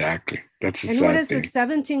 Exactly. That's and what is it,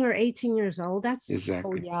 17 or 18 years old? That's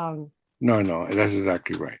so young. No, that's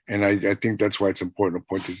exactly right. And I think that's why it's important to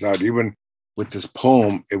point this out. Even with this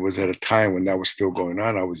poem, it was at a time when that was still going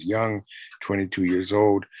on. I was young, 22 years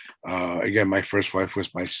old. Again, my first wife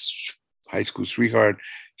was my high school sweetheart.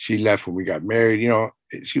 She left when we got married.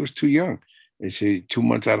 She was too young. And she 2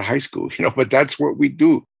 months out of high school, but that's what we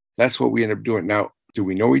do. That's what we end up doing. Now, do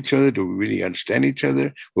we know each other? Do we really understand each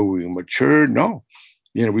other? Were we mature? No.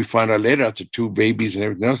 We found out later after 2 babies and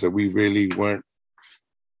everything else that we really weren't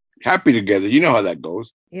happy together. You know how that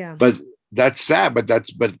goes. Yeah. But that's sad. But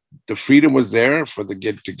the freedom was there for to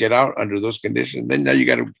get out under those conditions. Then now you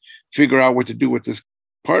got to figure out what to do with this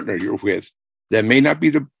partner you're with that may not be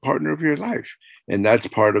the partner of your life. And that's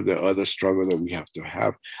part of the other struggle that we have to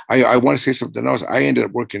have. I want to say something else. I ended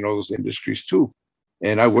up working in all those industries too.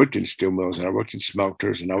 And I worked in steel mills and I worked in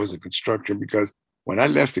smelters and I was a construction because when I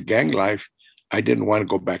left the gang life, I didn't want to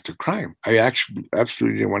go back to crime. I actually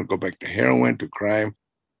absolutely didn't want to go back to heroin, to crime.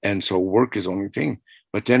 And so work is the only thing.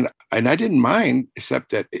 But then, and I didn't mind,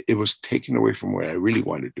 except that it was taken away from what I really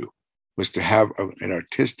wanted to do, was to have an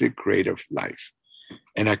artistic, creative life.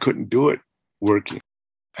 And I couldn't do it working.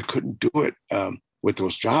 I couldn't do it with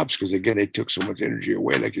those jobs because, again, they took so much energy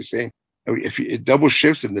away. Like you're saying, if you double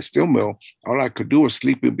shifts in the steel mill, all I could do was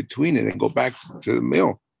sleep in between and then go back to the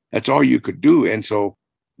mill. That's all you could do. And so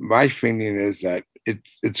my feeling is that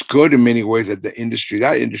it's good in many ways that that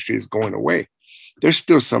industry is going away. There's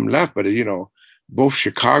still some left, but both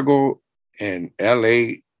Chicago and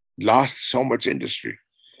LA lost so much industry.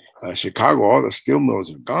 Chicago, all the steel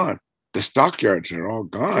mills are gone. The stockyards are all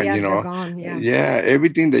gone. Yeah, they're gone. Yeah. Yeah,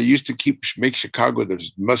 everything that used to make Chicago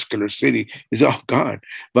this muscular city is all gone.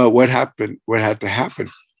 But what had to happen?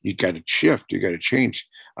 You got to shift. You got to change.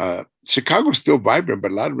 Chicago's still vibrant,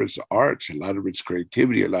 but a lot of it's arts, a lot of it's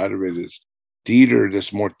creativity, a lot of it is theater.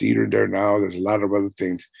 There's more theater there now. There's a lot of other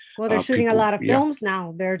things. Well, they're shooting a lot of films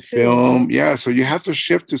now there too. Film, yeah. So you have to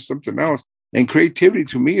shift to something else. And creativity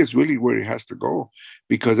to me is really where it has to go,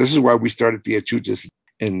 because this is why we started the Achuchas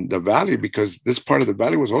in the valley, because this part of the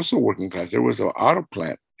valley was also working class. There was an auto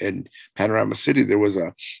plant in Panorama City. There was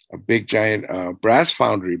a big giant brass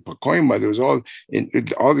foundry, Pacoima. There was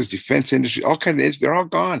all this defense industry, all kinds of industry. They're all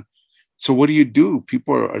gone. So what do?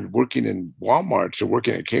 People are working in Walmarts, they're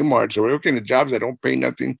working at Kmart's, they're working at jobs that don't pay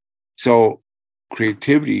nothing. So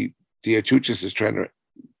creativity, the Achuchas is trying to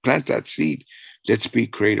plant that seed. Let's be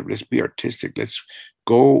creative. Let's be artistic. Let's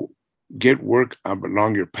go get work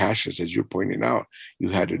along your passions, as you're pointing out. You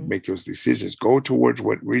had to make those decisions. Go towards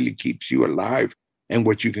what really keeps you alive and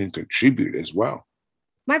what you can contribute as well.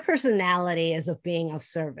 My personality is of being of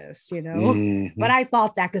service, but I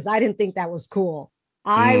thought that because I didn't think that was cool.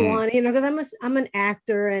 I want, because I'm an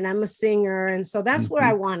actor and I'm a singer. And so that's where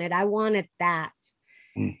I wanted. I wanted that.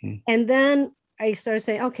 And then I started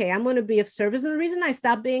saying, okay, I'm going to be of service. And the reason I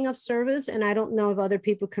stopped being of service, and I don't know if other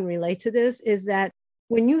people can relate to this, is that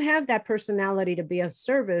when you have that personality to be of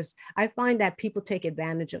service, I find that people take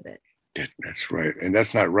advantage of it. That's right. And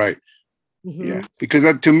that's not right. Yeah.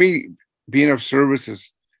 Because to me, being of service is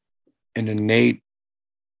an innate,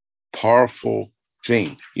 powerful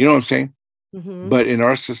thing. You know what I'm saying? But in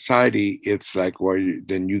our society, it's like, well,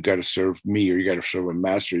 then you got to serve me, or you got to serve a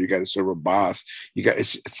master, you got to serve a boss.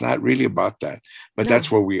 It's not really about that. But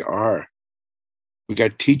that's where we are. We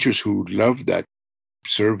got teachers who love that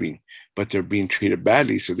serving, but they're being treated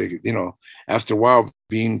badly. So they, after a while,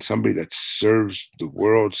 being somebody that serves the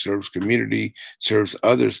world, serves community, serves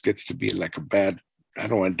others gets to be like a bad, I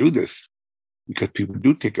don't want to do this, because people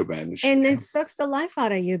do take advantage. And it sucks the life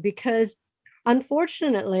out of you, because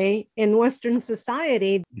unfortunately, in Western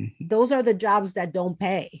society, those are the jobs that don't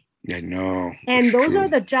pay. I know. And those are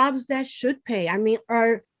the jobs that should pay. I mean,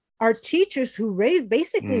 our teachers who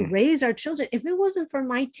raise our children. If it wasn't for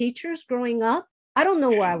my teachers growing up, I don't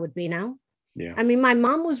know where I would be now. Yeah. I mean, my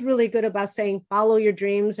mom was really good about saying, follow your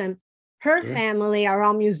dreams. And her family are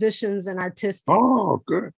all musicians and artistic. Oh,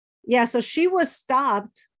 good. Yeah. So she was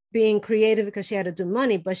stopped being creative because she had to do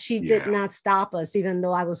money, but she did not stop us, even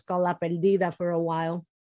though I was called La Perdida for a while.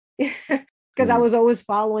 Because I was always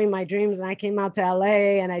following my dreams, and I came out to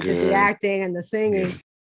LA and I did the acting and the singing.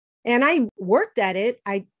 And I worked at it.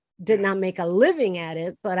 I did not make a living at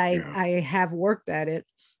it, but I have worked at it.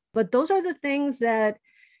 But those are the things that,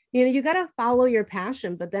 you got to follow your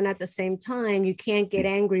passion, but then at the same time, you can't get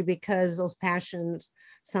angry because those passions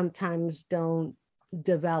sometimes don't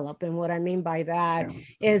develop. And what I mean by that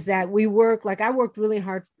is that I worked really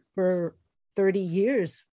hard for 30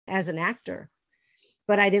 years as an actor,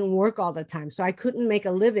 but I didn't work all the time. So I couldn't make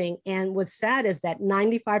a living. And what's sad is that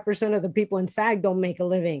 95% of the people in SAG don't make a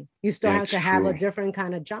living. You still have to have a different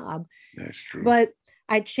kind of job. That's true. But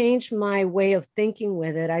I changed my way of thinking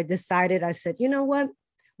with it. I said, you know what?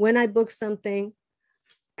 When I book something,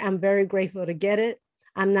 I'm very grateful to get it.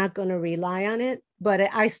 I'm not going to rely on it, but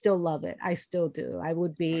I still love it. I still do. I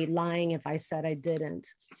would be lying if I said I didn't.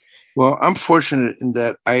 Well, I'm fortunate in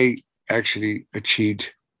that I actually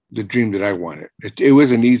achieved the dream that I wanted. It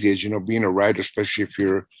wasn't easy, as being a writer, especially if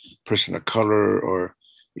you're a person of color or,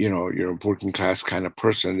 you're a working class kind of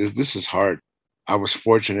person. This is hard. I was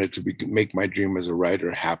fortunate to make my dream as a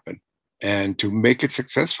writer happen. And to make it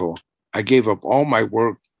successful, I gave up all my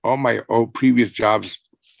work, all my old previous jobs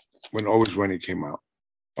when Always Running came out.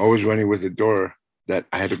 Always Running was the door that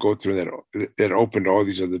I had to go through that opened all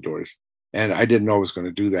these other doors. And I didn't know I was going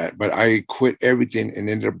to do that. But I quit everything and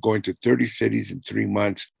ended up going to 30 cities in 3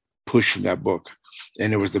 months, pushing that book.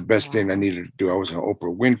 And it was the best thing I needed to do. I was on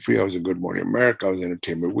Oprah Winfrey. I was in Good Morning America. I was in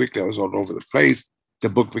Entertainment Weekly. I was all over the place. The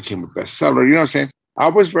book became a bestseller. You know what I'm saying? I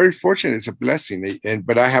was very fortunate. It's a blessing.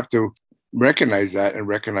 But I have to recognize that and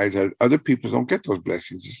recognize that other people don't get those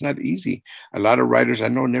blessings. It's not easy. A lot of writers I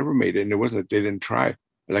know never made it. And it wasn't that they didn't try.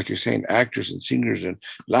 Like you're saying, actors and singers, and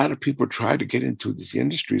a lot of people try to get into these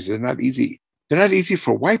industries. They're not easy. They're not easy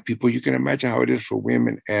for white people. You can imagine how it is for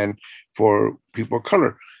women and for people of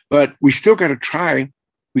color. But we still got to try.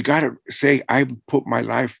 We got to say, I put my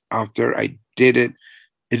life out there. I did it.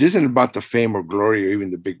 It isn't about the fame or glory or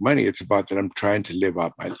even the big money. It's about that I'm trying to live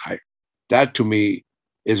out my life. That to me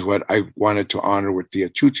is what I wanted to honor with Tia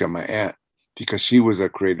Chucha, my aunt, because she was a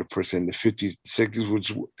creative person in the 50s, 60s,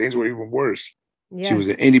 which things were even worse. Yes. She was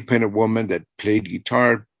an independent woman that played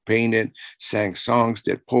guitar, painted, sang songs,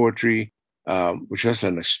 did poetry, which was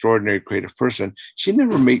an extraordinary creative person. She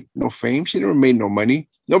never made no fame. She never made no money.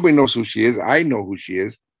 Nobody knows who she is. I know who she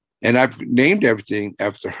is. And I've named everything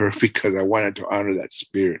after her because I wanted to honor that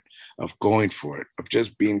spirit of going for it, of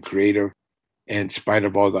just being creative in spite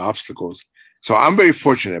of all the obstacles. So I'm very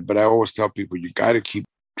fortunate, but I always tell people, you got to keep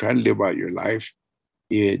trying to live out your life.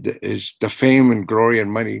 It's the fame and glory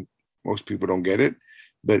and money. Most people don't get it,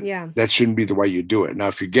 but that shouldn't be the way you do it. Now,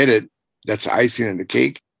 if you get it, that's icing on the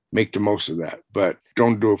cake. Make the most of that, but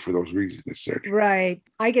don't do it for those reasons necessarily. Right.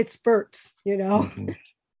 I get spurts, you know,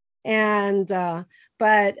 and,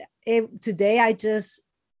 but today I just,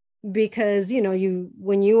 because, you know,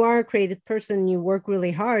 when you are a creative person, you work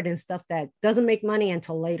really hard and stuff that doesn't make money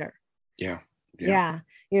until later. Yeah.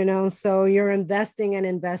 You know, so you're investing and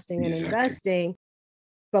investing and investing.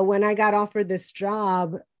 But when I got offered this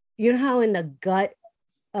job, you know how in the gut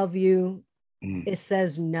of you, it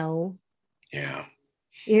says no. Yeah.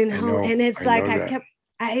 You know, and it's like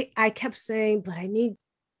I kept saying, but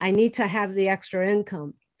I need to have the extra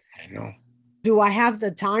income. I know. Do I have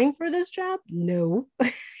the time for this job? No.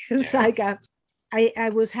 It's like I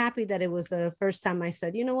was happy that it was the first time I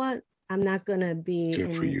said, you know what? I'm not going to be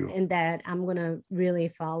in that. I'm going to really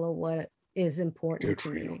follow what is important to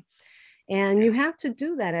me. And you have to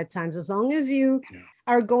do that at times, as long as you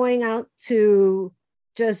are going out to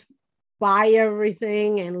just buy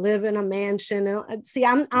everything and live in a mansion. See,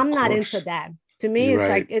 I'm not into that. To me, it's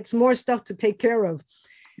like, it's more stuff to take care of.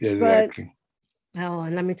 Yeah, exactly. But,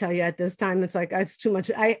 and let me tell you, at this time, it's like, it's too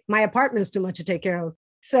much. My apartment's too much to take care of.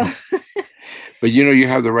 So, but you know, you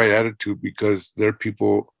have the right attitude, because there are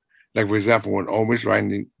people, like, for example, when Always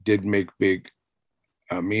Running did make big,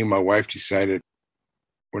 me and my wife decided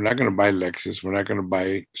we're not going to buy Lexus. We're not going to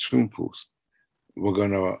buy swimming pools. We're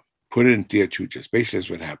going to put it in Tia Chucha's. Basically, that's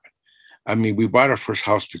what happened. I mean, we bought our first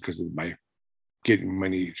house because of my getting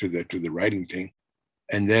money through the writing thing.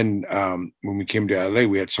 And then when we came to LA,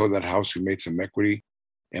 we had sold that house. We made some equity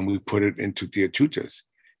and we put it into Tia Chucha's.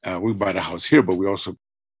 We bought a house here, but we also,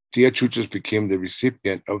 Tia Chucha's became the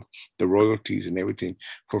recipient of the royalties and everything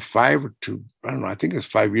for 5 or 2, I don't know, I think it was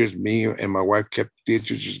 5 years. Me and my wife kept Tia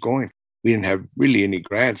Chucha's going. We didn't have really any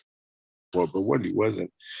grants for it, but what it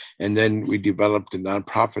wasn't. And then we developed a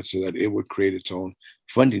nonprofit so that it would create its own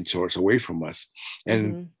funding source away from us.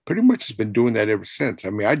 And pretty much it's been doing that ever since. I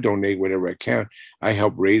mean, I donate whatever I can. I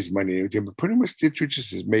help raise money and everything, but pretty much Tia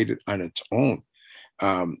Chucha's has made it on its own.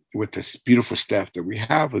 With this beautiful staff that we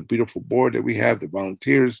have, a beautiful board that we have, the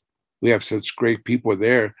volunteers, we have such great people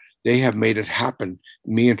there. They have made it happen.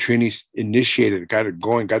 Me and Trini initiated, got it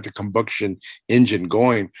going, got the combustion engine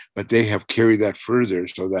going, but they have carried that further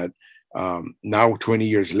so that now 20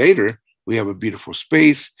 years later, we have a beautiful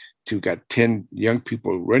space. We got 10 young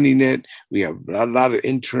people running it. We have a lot of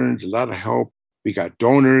interns, a lot of help. We got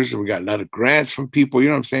donors. We got a lot of grants from people. You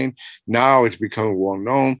know what I'm saying? Now it's becoming well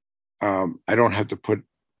known. I don't have to put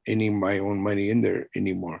any of my own money in there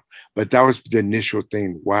anymore. But that was the initial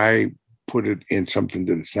thing. Why put it in something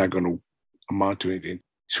that it's not going to amount to anything?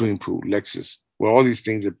 Swimming pool, Lexus, well, all these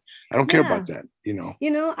things that I don't care about that, you know.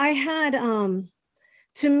 You know, I had,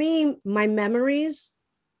 to me, my memories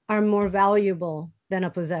are more valuable than a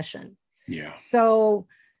possession. Yeah. So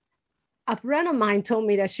a friend of mine told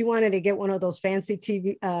me that she wanted to get one of those fancy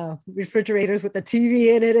TV refrigerators with the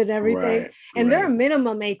TV in it and everything. And they're a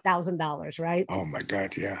minimum $8,000, right? Oh my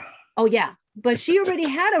God, yeah. Oh yeah. But she already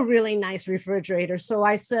had a really nice refrigerator. So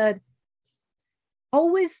I said,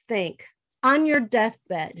 always think on your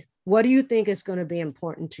deathbed, what do you think is going to be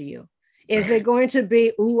important to you? Is Right. it going to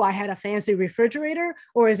be, ooh, I had a fancy refrigerator?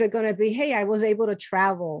 Or is it going to be, hey, I was able to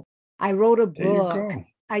travel. I wrote a There you book. go.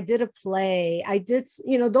 I did a play. I did,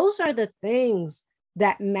 those are the things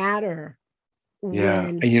that matter Yeah.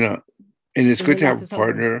 when, And it's when your good to life have a is over.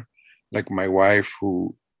 partner like my wife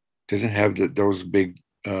who doesn't have those big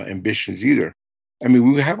ambitions either. I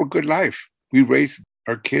mean, we have a good life. We raised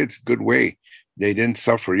our kids good way. They didn't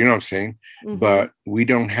suffer, you know what I'm saying? Mm-hmm. But we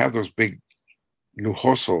don't have those big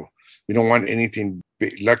lujoso. We don't want anything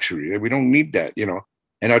big luxury. We don't need that.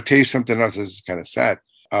 And I'll tell you something else. This is kind of sad.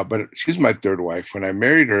 But she's my third wife. When I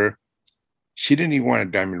married her, she didn't even want a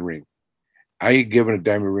diamond ring. I had given a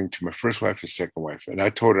diamond ring to my first wife and second wife. And I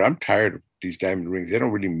told her, I'm tired of these diamond rings. They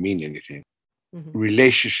don't really mean anything. Mm-hmm.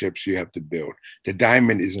 Relationships you have to build. The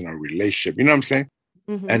diamond isn't a relationship. You know what I'm saying?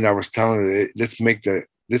 Mm-hmm. And I was telling her, let's make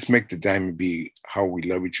the diamond be how we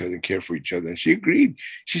love each other and care for each other. And she agreed.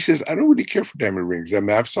 She says, I don't really care for diamond rings. I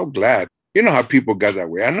mean, I'm so glad. You know how people got that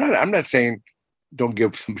way. I'm not saying don't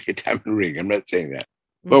give somebody a diamond ring. I'm not saying that.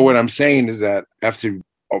 But Mm-hmm. what I'm saying is that after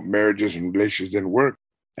marriages and relationships didn't work,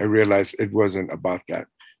 I realized it wasn't about that.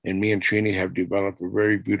 And me and Trini have developed a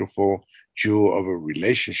very beautiful jewel of a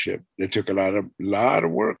relationship that took a lot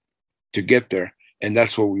of work to get there. And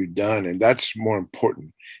that's what we've done. And that's more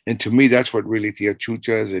important. And to me, that's what really Tia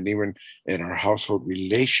Chuchas and even in our household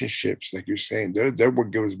relationships, like you're saying, they're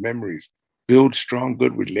what gives memories. Build strong,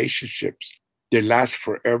 good relationships. They last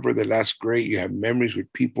forever. They last great. You have memories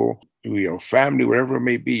with people, family, whatever it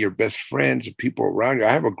may be, your best friends, the people around you.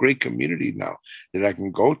 I have a great community now that I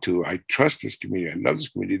can go to. I trust this community. I love this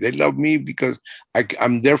community. They love me because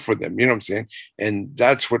I'm there for them. You know what I'm saying? And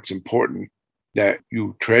that's what's important, that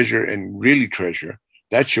you treasure and really treasure.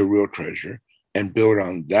 That's your real treasure, and build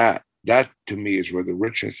on that. That to me is where the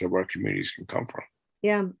richness of our communities can come from.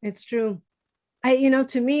 Yeah, it's true.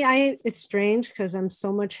 To me, it's strange because I'm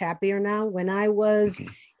so much happier now. When I was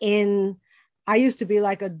Mhm. in, I used to be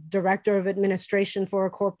like a director of administration for a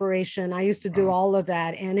corporation. I used to do Wow. all of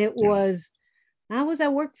that. And Yeah. I was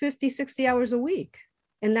at work 50, 60 hours a week.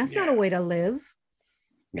 And that's not a Yeah. way to live.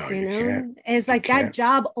 No, you can't. It's You like that can't.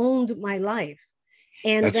 job owned my life.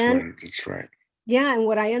 And That's then, what it's right. yeah. And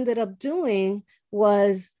what I ended up doing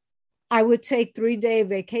was I would take 3-day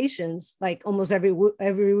vacations, like almost every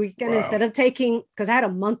weekend, instead Wow. of taking, because I had a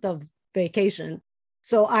month of vacation.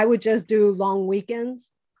 So I would just do long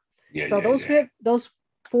weekends. Yeah, So yeah, yeah. those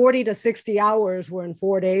 40 to 60 hours were in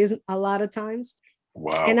 4 days a lot of times. And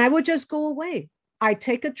Wow. I would just go away. I'd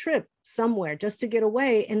take a trip somewhere just to get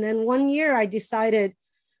away. And then one year I decided,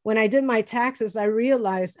 when I did my taxes, I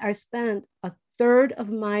realized I spent a third of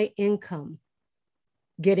my income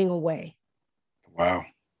getting away. Wow.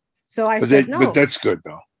 So I But said, no. that's good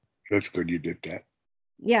though. That's good you did that.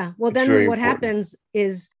 Yeah. Well, It's then very what important. happens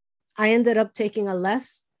is I ended up taking a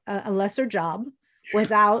lesser job Yeah.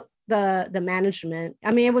 without the management.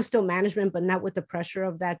 I mean, it was still management, but not with the pressure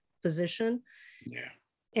of that position. Yeah.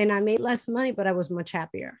 And I made less money, but I was much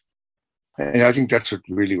happier. And I think that's what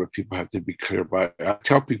people have to be clear about. I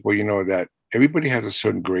tell people, that everybody has a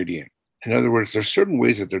certain gradient. In other words, there's certain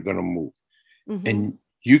ways that they're going to move. Mm-hmm. And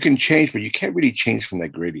you can change, but you can't really change from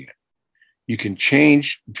that gradient. You can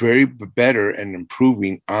change very better and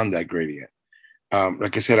improving on that gradient.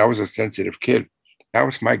 Like I said, I was a sensitive kid. That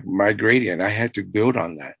was my gradient. I had to build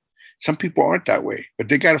on that. Some people aren't that way, but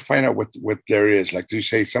they got to find out what there is. Like you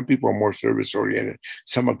say, some people are more service oriented.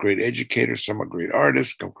 Some are great educators. Some are great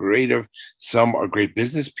artists. Some creative. Some are great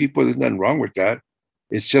business people. There's nothing wrong with that.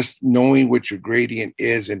 It's just knowing what your gradient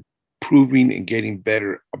is and proving and getting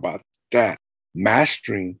better about that.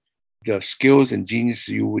 Mastering the skills and genius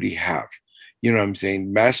you already have. You know what I'm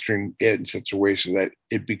saying? Mastering it in such a way so that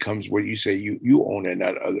it becomes what you say you own it,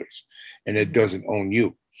 not others, and it Mm-hmm. doesn't own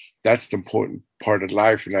you. That's the important part of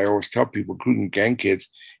life. And I always tell people, including gang kids,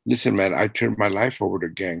 listen, man, I turned my life over to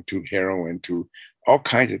gang, to heroin, to all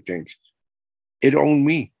kinds of things. It owned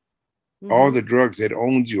me. All Mm-hmm. the drugs, it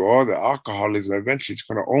owns you. All the alcoholism, eventually it's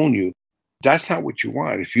going to own you. That's not what you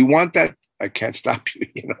want. If you want that, I can't stop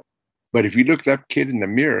you. But if you look that kid in the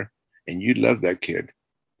mirror and you love that kid,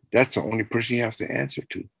 that's the only person you have to answer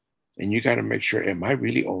to. And you got to make sure, am I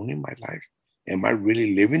really owning my life? Am I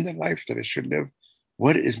really living the life that I should live?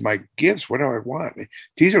 What is my gifts? What do I want?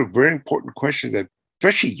 These are very important questions that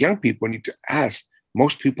especially young people need to ask.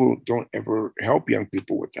 Most people don't ever help young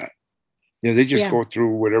people with that. They just Yeah. go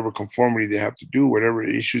through whatever conformity they have to do, whatever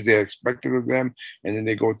issues they expected of them. And then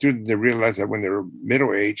they go through and they realize that when they're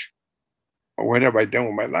middle age, what have I done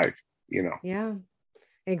with my life? Yeah.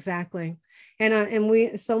 Exactly. And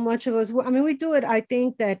we, so much of us, I mean, we do it. I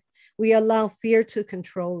think that we allow fear to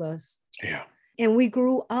control us. Yeah. And we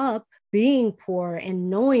grew up being poor and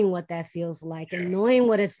knowing what that feels like and knowing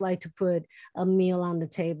what it's like to put a meal on the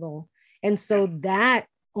table. And so that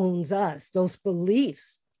owns us. Those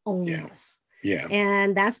beliefs own us. Yeah.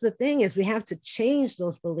 And that's the thing, is we have to change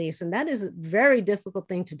those beliefs. And that is a very difficult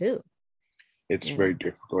thing to do. It's very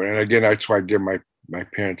difficult. And again, that's why I give my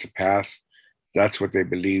parents a pass. That's what they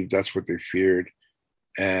believed. That's what they feared.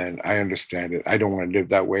 And I understand it. I don't want to live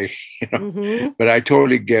that way, but I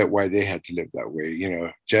totally get why they had to live that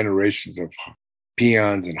way. Generations of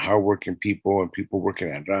peons and hardworking people and people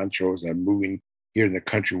working at ranchos and moving here in the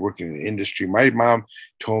country, working in the industry. My mom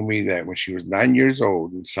told me that when she was 9 years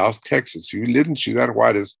old in South Texas, you lived in Ciudad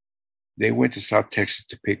Juarez, they went to South Texas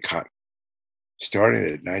to pick cotton,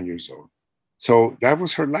 starting at 9 years old. So that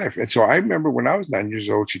was her life. And so I remember when I was 9 years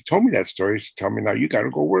old, she told me that story. She told me, now you got to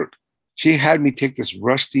go work. She had me take this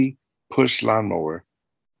rusty push lawnmower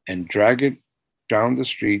and drag it down the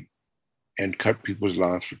street and cut people's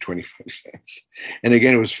lawns for 25 cents. And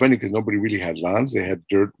again, it was funny because nobody really had lawns. They had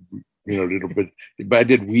dirt, a little bit, but I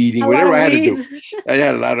did weeding, whatever I had to do. I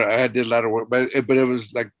did a lot of work, but it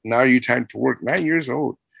was like, now you time to work. 9 years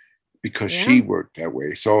old, because she worked that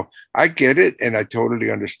way. So I get it. And I totally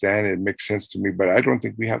understand. It makes sense to me, but I don't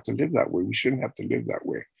think we have to live that way. We shouldn't have to live that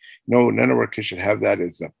way. No, none of our kids should have that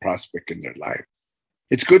as a prospect in their life.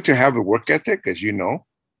 It's good to have a work ethic, as you know.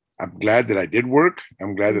 I'm glad that I did work.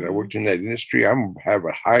 I'm glad that I worked in that industry. I have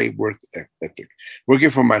a high work ethic. Working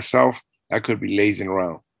for myself, I could be lazing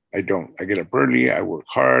around. I don't. I get up early. I work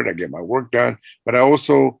hard. I get my work done, but I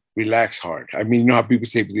also relax hard. I mean, how people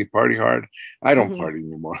say they party hard? I don't party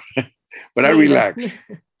anymore, but I relax.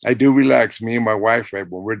 I do relax. Me and my wife, right,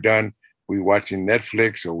 when we're done, we're watching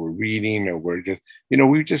Netflix or we're reading or we're just,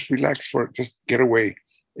 we just relax just get away.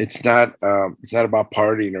 It's not about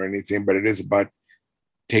partying or anything, but it is about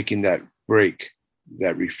taking that break,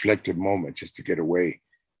 that reflective moment just to get away.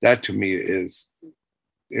 That to me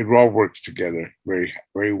it all works together very,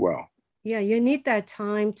 very well. Yeah, you need that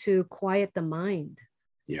time to quiet the mind.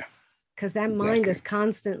 Yeah. Because that mind is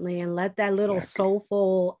constantly, and let that little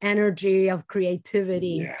soulful energy of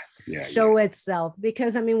creativity show itself.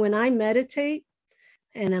 Because when I meditate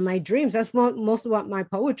and in my dreams, that's most of what my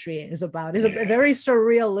poetry is about. It's very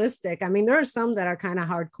surrealistic. There are some that are kind of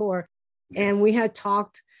hardcore. And we had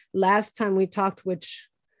talked last time we talked, which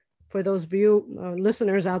for those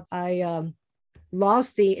listeners, I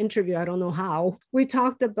lost the interview. I don't know how. We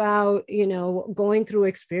talked about, going through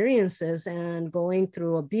experiences and going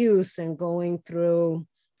through abuse and going through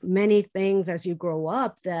many things as you grow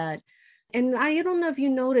up and I don't know if you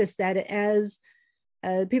notice that as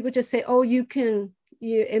people just say, oh,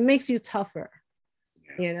 it makes you tougher.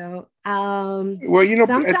 Well,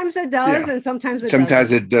 sometimes it does. And sometimes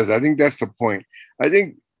it does. I think that's the point. I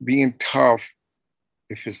think being tough,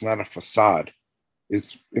 if it's not a facade,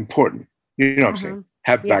 is important. You know what I'm saying?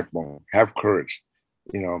 Have backbone, have courage,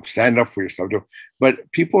 stand up for yourself.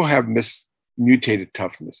 But people have mutated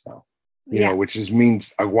toughness now, which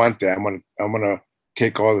means aguante. I'm gonna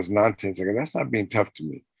take all this nonsense. That's not being tough to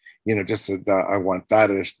me. Just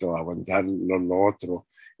aguantar esto, aguantar lo otro.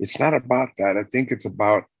 It's not about that. I think it's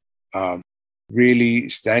about really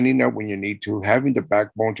standing up when you need to, having the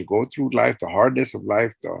backbone to go through life, the hardness of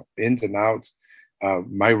life, the ins and outs.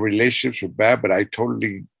 My relationships were bad, but I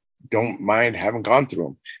totally don't mind having gone through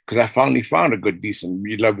them because I finally found a good, decent,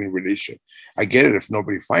 loving relationship. I get it. If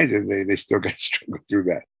nobody finds it, they still got to struggle through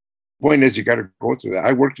that. Point is, you got to go through that.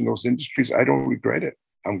 I worked in those industries. I don't regret it.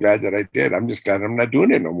 I'm glad that I did. I'm just glad I'm not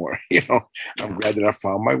doing it no more. I'm glad that I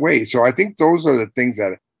found my way. So I think those are the things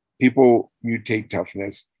that people mutate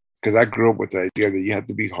toughness, because I grew up with the idea that you have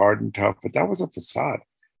to be hard and tough, but that was a facade.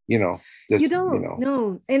 No.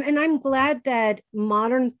 And I'm glad that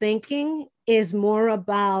modern thinking is more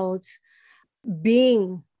about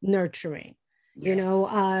being nurturing.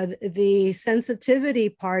 The sensitivity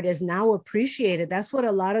part is now appreciated. That's what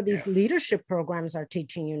a lot of these leadership programs are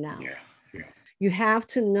teaching you now. You have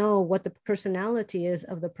to know what the personality is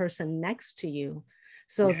of the person next to you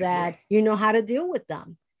so that you know how to deal with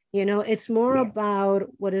them. It's more about,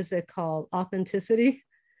 what is it called? Authenticity.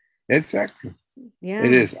 Exactly. Yeah.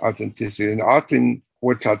 It is authenticity. And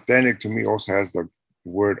what's authentic to me also has the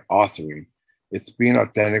word authoring. It's being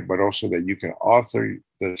authentic, but also that you can author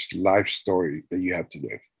this life story that you have to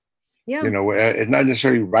live. Yeah. It's not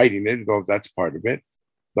necessarily writing it, though that's part of it,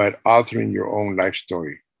 but authoring your own life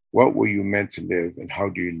story. What were you meant to live and how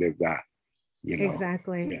do you live that?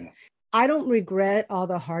 Exactly. Yeah. I don't regret all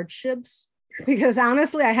the hardships because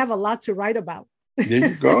honestly, I have a lot to write about. There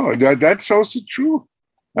you go. That's also true.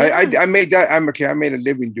 Yeah. I made that. I made a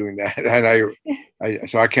living doing that, and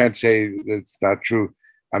so I can't say that's not true.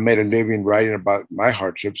 I made a living writing about my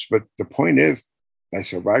hardships. But the point is, I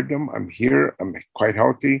survived them. I'm here. I'm quite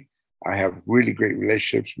healthy. I have really great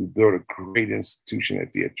relationships. We built a great institution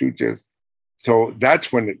at the Achuchas. So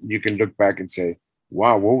that's when you can look back and say,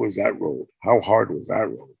 wow, what was that road? How hard was that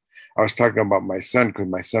road? I was talking about my son, because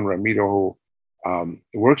my son Ramiro, who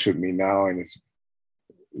works with me now, and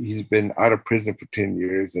he's been out of prison for 10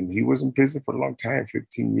 years, and he was in prison for a long time,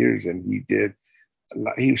 15 years, and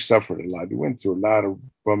he suffered a lot. He went through a lot of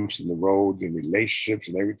bumps in the road and relationships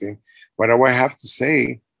and everything. But I have to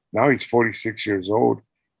say, now he's 46 years old.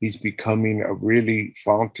 He's becoming a really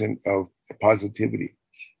fountain of positivity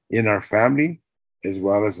in our family as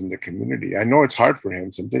well as in the community. I know it's hard for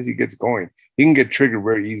him. Sometimes he gets going. He can get triggered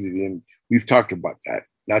very easily, and we've talked about that,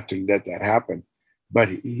 not to let that happen. But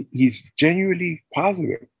he's genuinely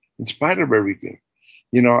positive in spite of everything.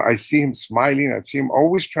 You know, I see him smiling. I see him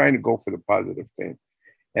always trying to go for the positive thing.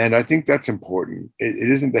 And I think that's important.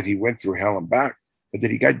 It isn't that he went through hell and back, but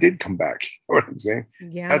that he did come back. You know what I'm saying?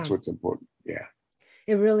 Yeah. That's what's important. Yeah.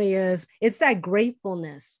 It really is. It's that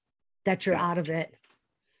gratefulness that you're out of it.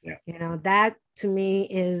 Yeah. You know, that to me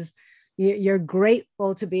is, you're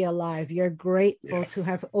grateful to be alive. You're grateful to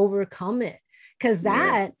have overcome it. Because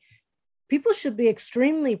people should be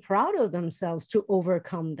extremely proud of themselves to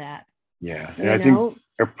overcome that. Yeah. And I think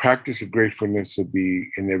a practice of gratefulness should be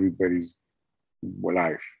in everybody's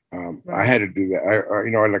life. I had to do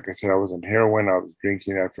that. Like I said, I was on heroin. I was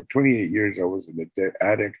drinking. For 28 years, I was an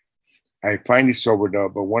addict. I finally sobered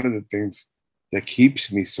up. But one of the things that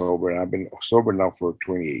keeps me sober, and I've been sober now for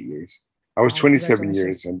 28 years. I was 27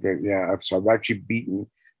 years. So I've actually beaten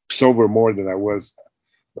sober more than I was,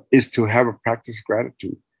 is to have a practice of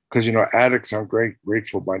gratitude. Because, addicts aren't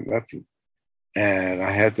grateful by nothing. And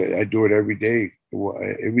I do it every day.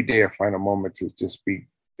 Every day I find a moment to just be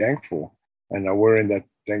thankful. And now we're in that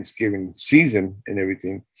Thanksgiving season and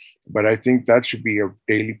everything. But I think that should be a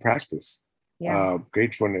daily practice.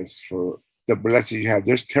 Gratefulness for the blessings you have.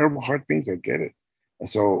 There's terrible, hard things. I get it. And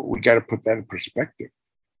so we got to put that in perspective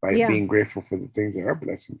by being grateful for the things that are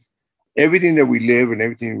blessings. Everything that we live and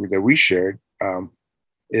everything that we shared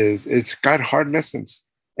it's got hard lessons.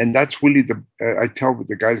 And that's really I tell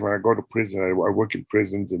the guys when I go to prison, I work in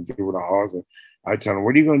prisons and juvenile halls, and I tell them,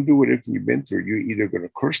 what are you going to do with everything you've been through? You're either going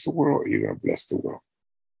to curse the world or you're going to bless the world.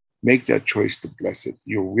 Make that choice to bless it.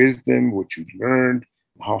 Your wisdom, what you learned,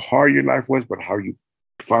 how hard your life was, but how you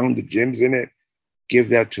found the gems in it, give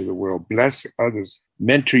that to the world. Bless others.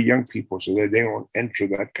 Mentor young people so that they don't enter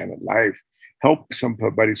that kind of life. Help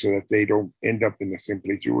somebody so that they don't end up in the same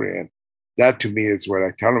place you were in. That to me is what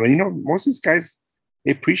I tell them. And most of these guys,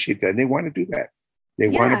 they appreciate that. And they want to do that. They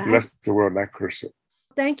want to bless the world, not curse it.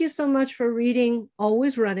 Thank you so much for reading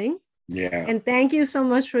Always Running. Yeah. And thank you so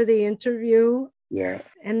much for the interview. Yeah.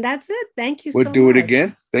 And that's it. Thank you so much. We'll do it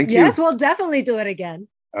again. Thank you. Yes, we'll definitely do it again.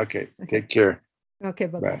 Okay. Take care. Okay.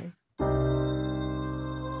 Bye-bye. Bye.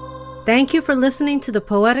 Thank you for listening to the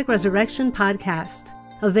Poetic Resurrection Podcast.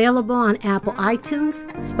 Available on Apple iTunes,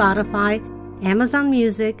 Spotify, Amazon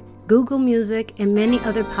Music, Google Music, and many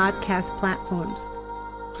other podcast platforms.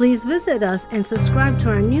 Please visit us and subscribe to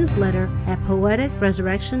our newsletter at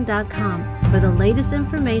poeticresurrection.com for the latest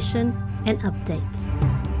information and updates.